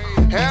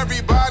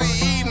 Everybody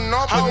eating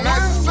off the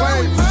nicest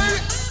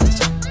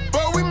plates.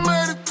 But we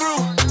made it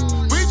through.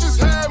 We just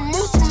had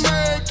moose and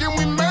egg and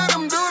we made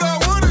them do it. I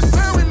wouldn't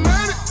say we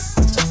made it,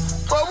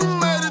 but we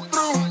made it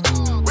through.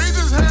 We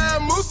just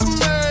had moose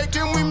and egg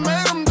and we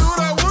made them do it.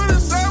 I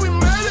wouldn't say we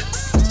made it,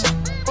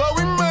 but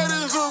we made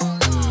it through.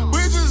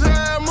 We just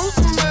had moose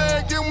and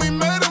egg and we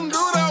made them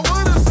do it. I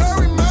wouldn't say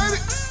we made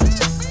it,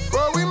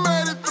 but we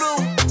made it through.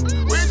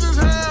 We just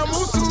had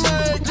moose and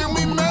egg and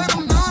we made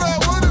them do it. I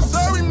wouldn't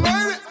say we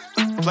made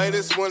it. Play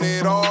this when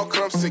it all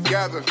comes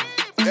together.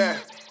 Yeah.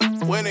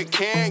 When it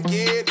can't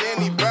get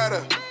any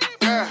better.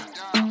 Yeah.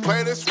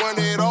 Play this when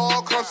it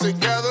all comes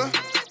together.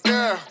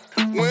 Yeah.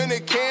 When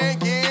it can't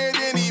get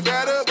any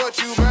better, but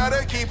you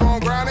better keep on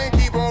grinding,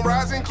 keep on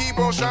rising, keep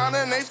on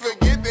shining. They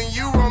forget, then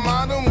you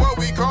remind them what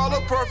we call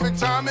a perfect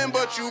timing.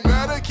 But you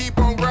better keep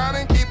on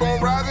grinding, keep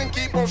on rising,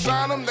 keep on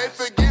shining. They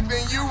forget,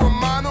 then you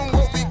remind them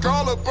what we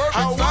call a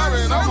perfect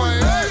timing. I'm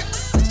like, hey,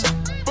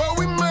 but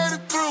we made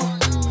it through.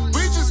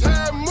 We just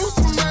had moose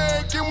and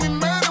egg and we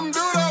made them do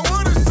it. I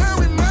wouldn't say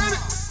we made it,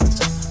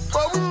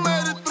 but we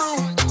made it through.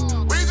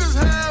 We just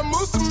had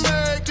moose and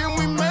egg and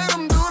we made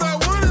them do it. I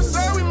wouldn't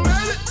say we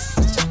made it,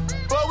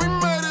 but we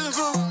made it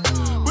through.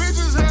 We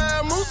just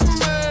had moose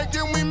and egg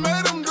and we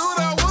made them do it.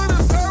 I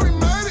wouldn't say we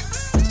made it,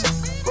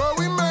 but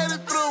we made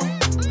it through.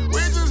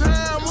 We just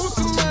had moose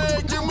and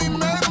egg and we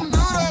made them do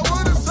it. I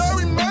wouldn't say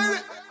we made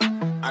it.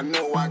 I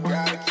know I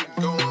gotta keep